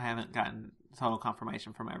yet. I haven't gotten total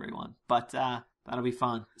confirmation from everyone. But that'll be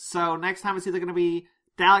fun. So next time it's either going to be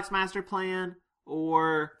Dalek's Master Plan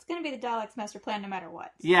or... It's going to be the Dalek's Master Plan no matter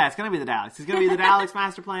what. Yeah, it's going to be the Daleks. It's going to be the Dalek's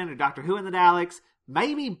Master Plan or Doctor Who and the Daleks.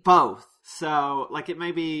 Maybe both. So, like, it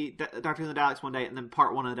may be Doctor Who and the Daleks one day and then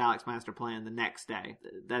part 1 of the Dalek's Master Plan the next day.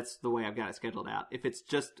 That's the way I've got it scheduled out. If it's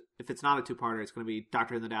not a 2-parter, it's going to be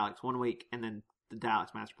Doctor Who and the Daleks 1 week and then the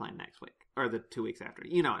Dalek's Master Plan next week. Or the 2 weeks after.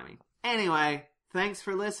 You know what I mean. Anyway, thanks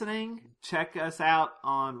for listening. Check us out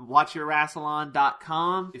on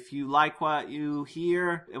Watch-A-Rassilon.com. If you like what you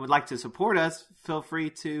hear and would like to support us, feel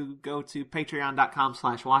free to go to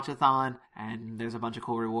patreon.com/Watch-A-Thon. And there's a bunch of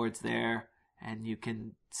cool rewards there. And you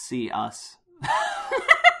can see us.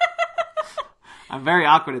 I'm very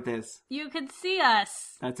awkward at this. You can see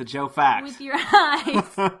us. That's a Joe fact. With your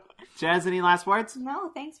eyes. Jez, any last words?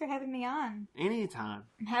 No, thanks for having me on. Anytime.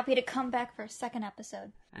 I'm happy to come back for a second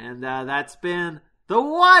episode. And that's been the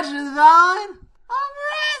Watch-A-Thon of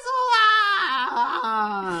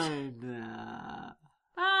Rassilon.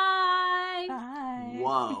 Bye. Bye.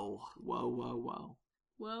 Whoa. Whoa, whoa, whoa.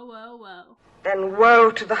 Whoa, whoa, whoa. Then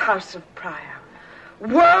woe to the house of Prior.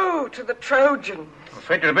 Woe to the Trojans. I'm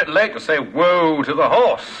afraid you're a bit late to say woe to the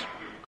horse.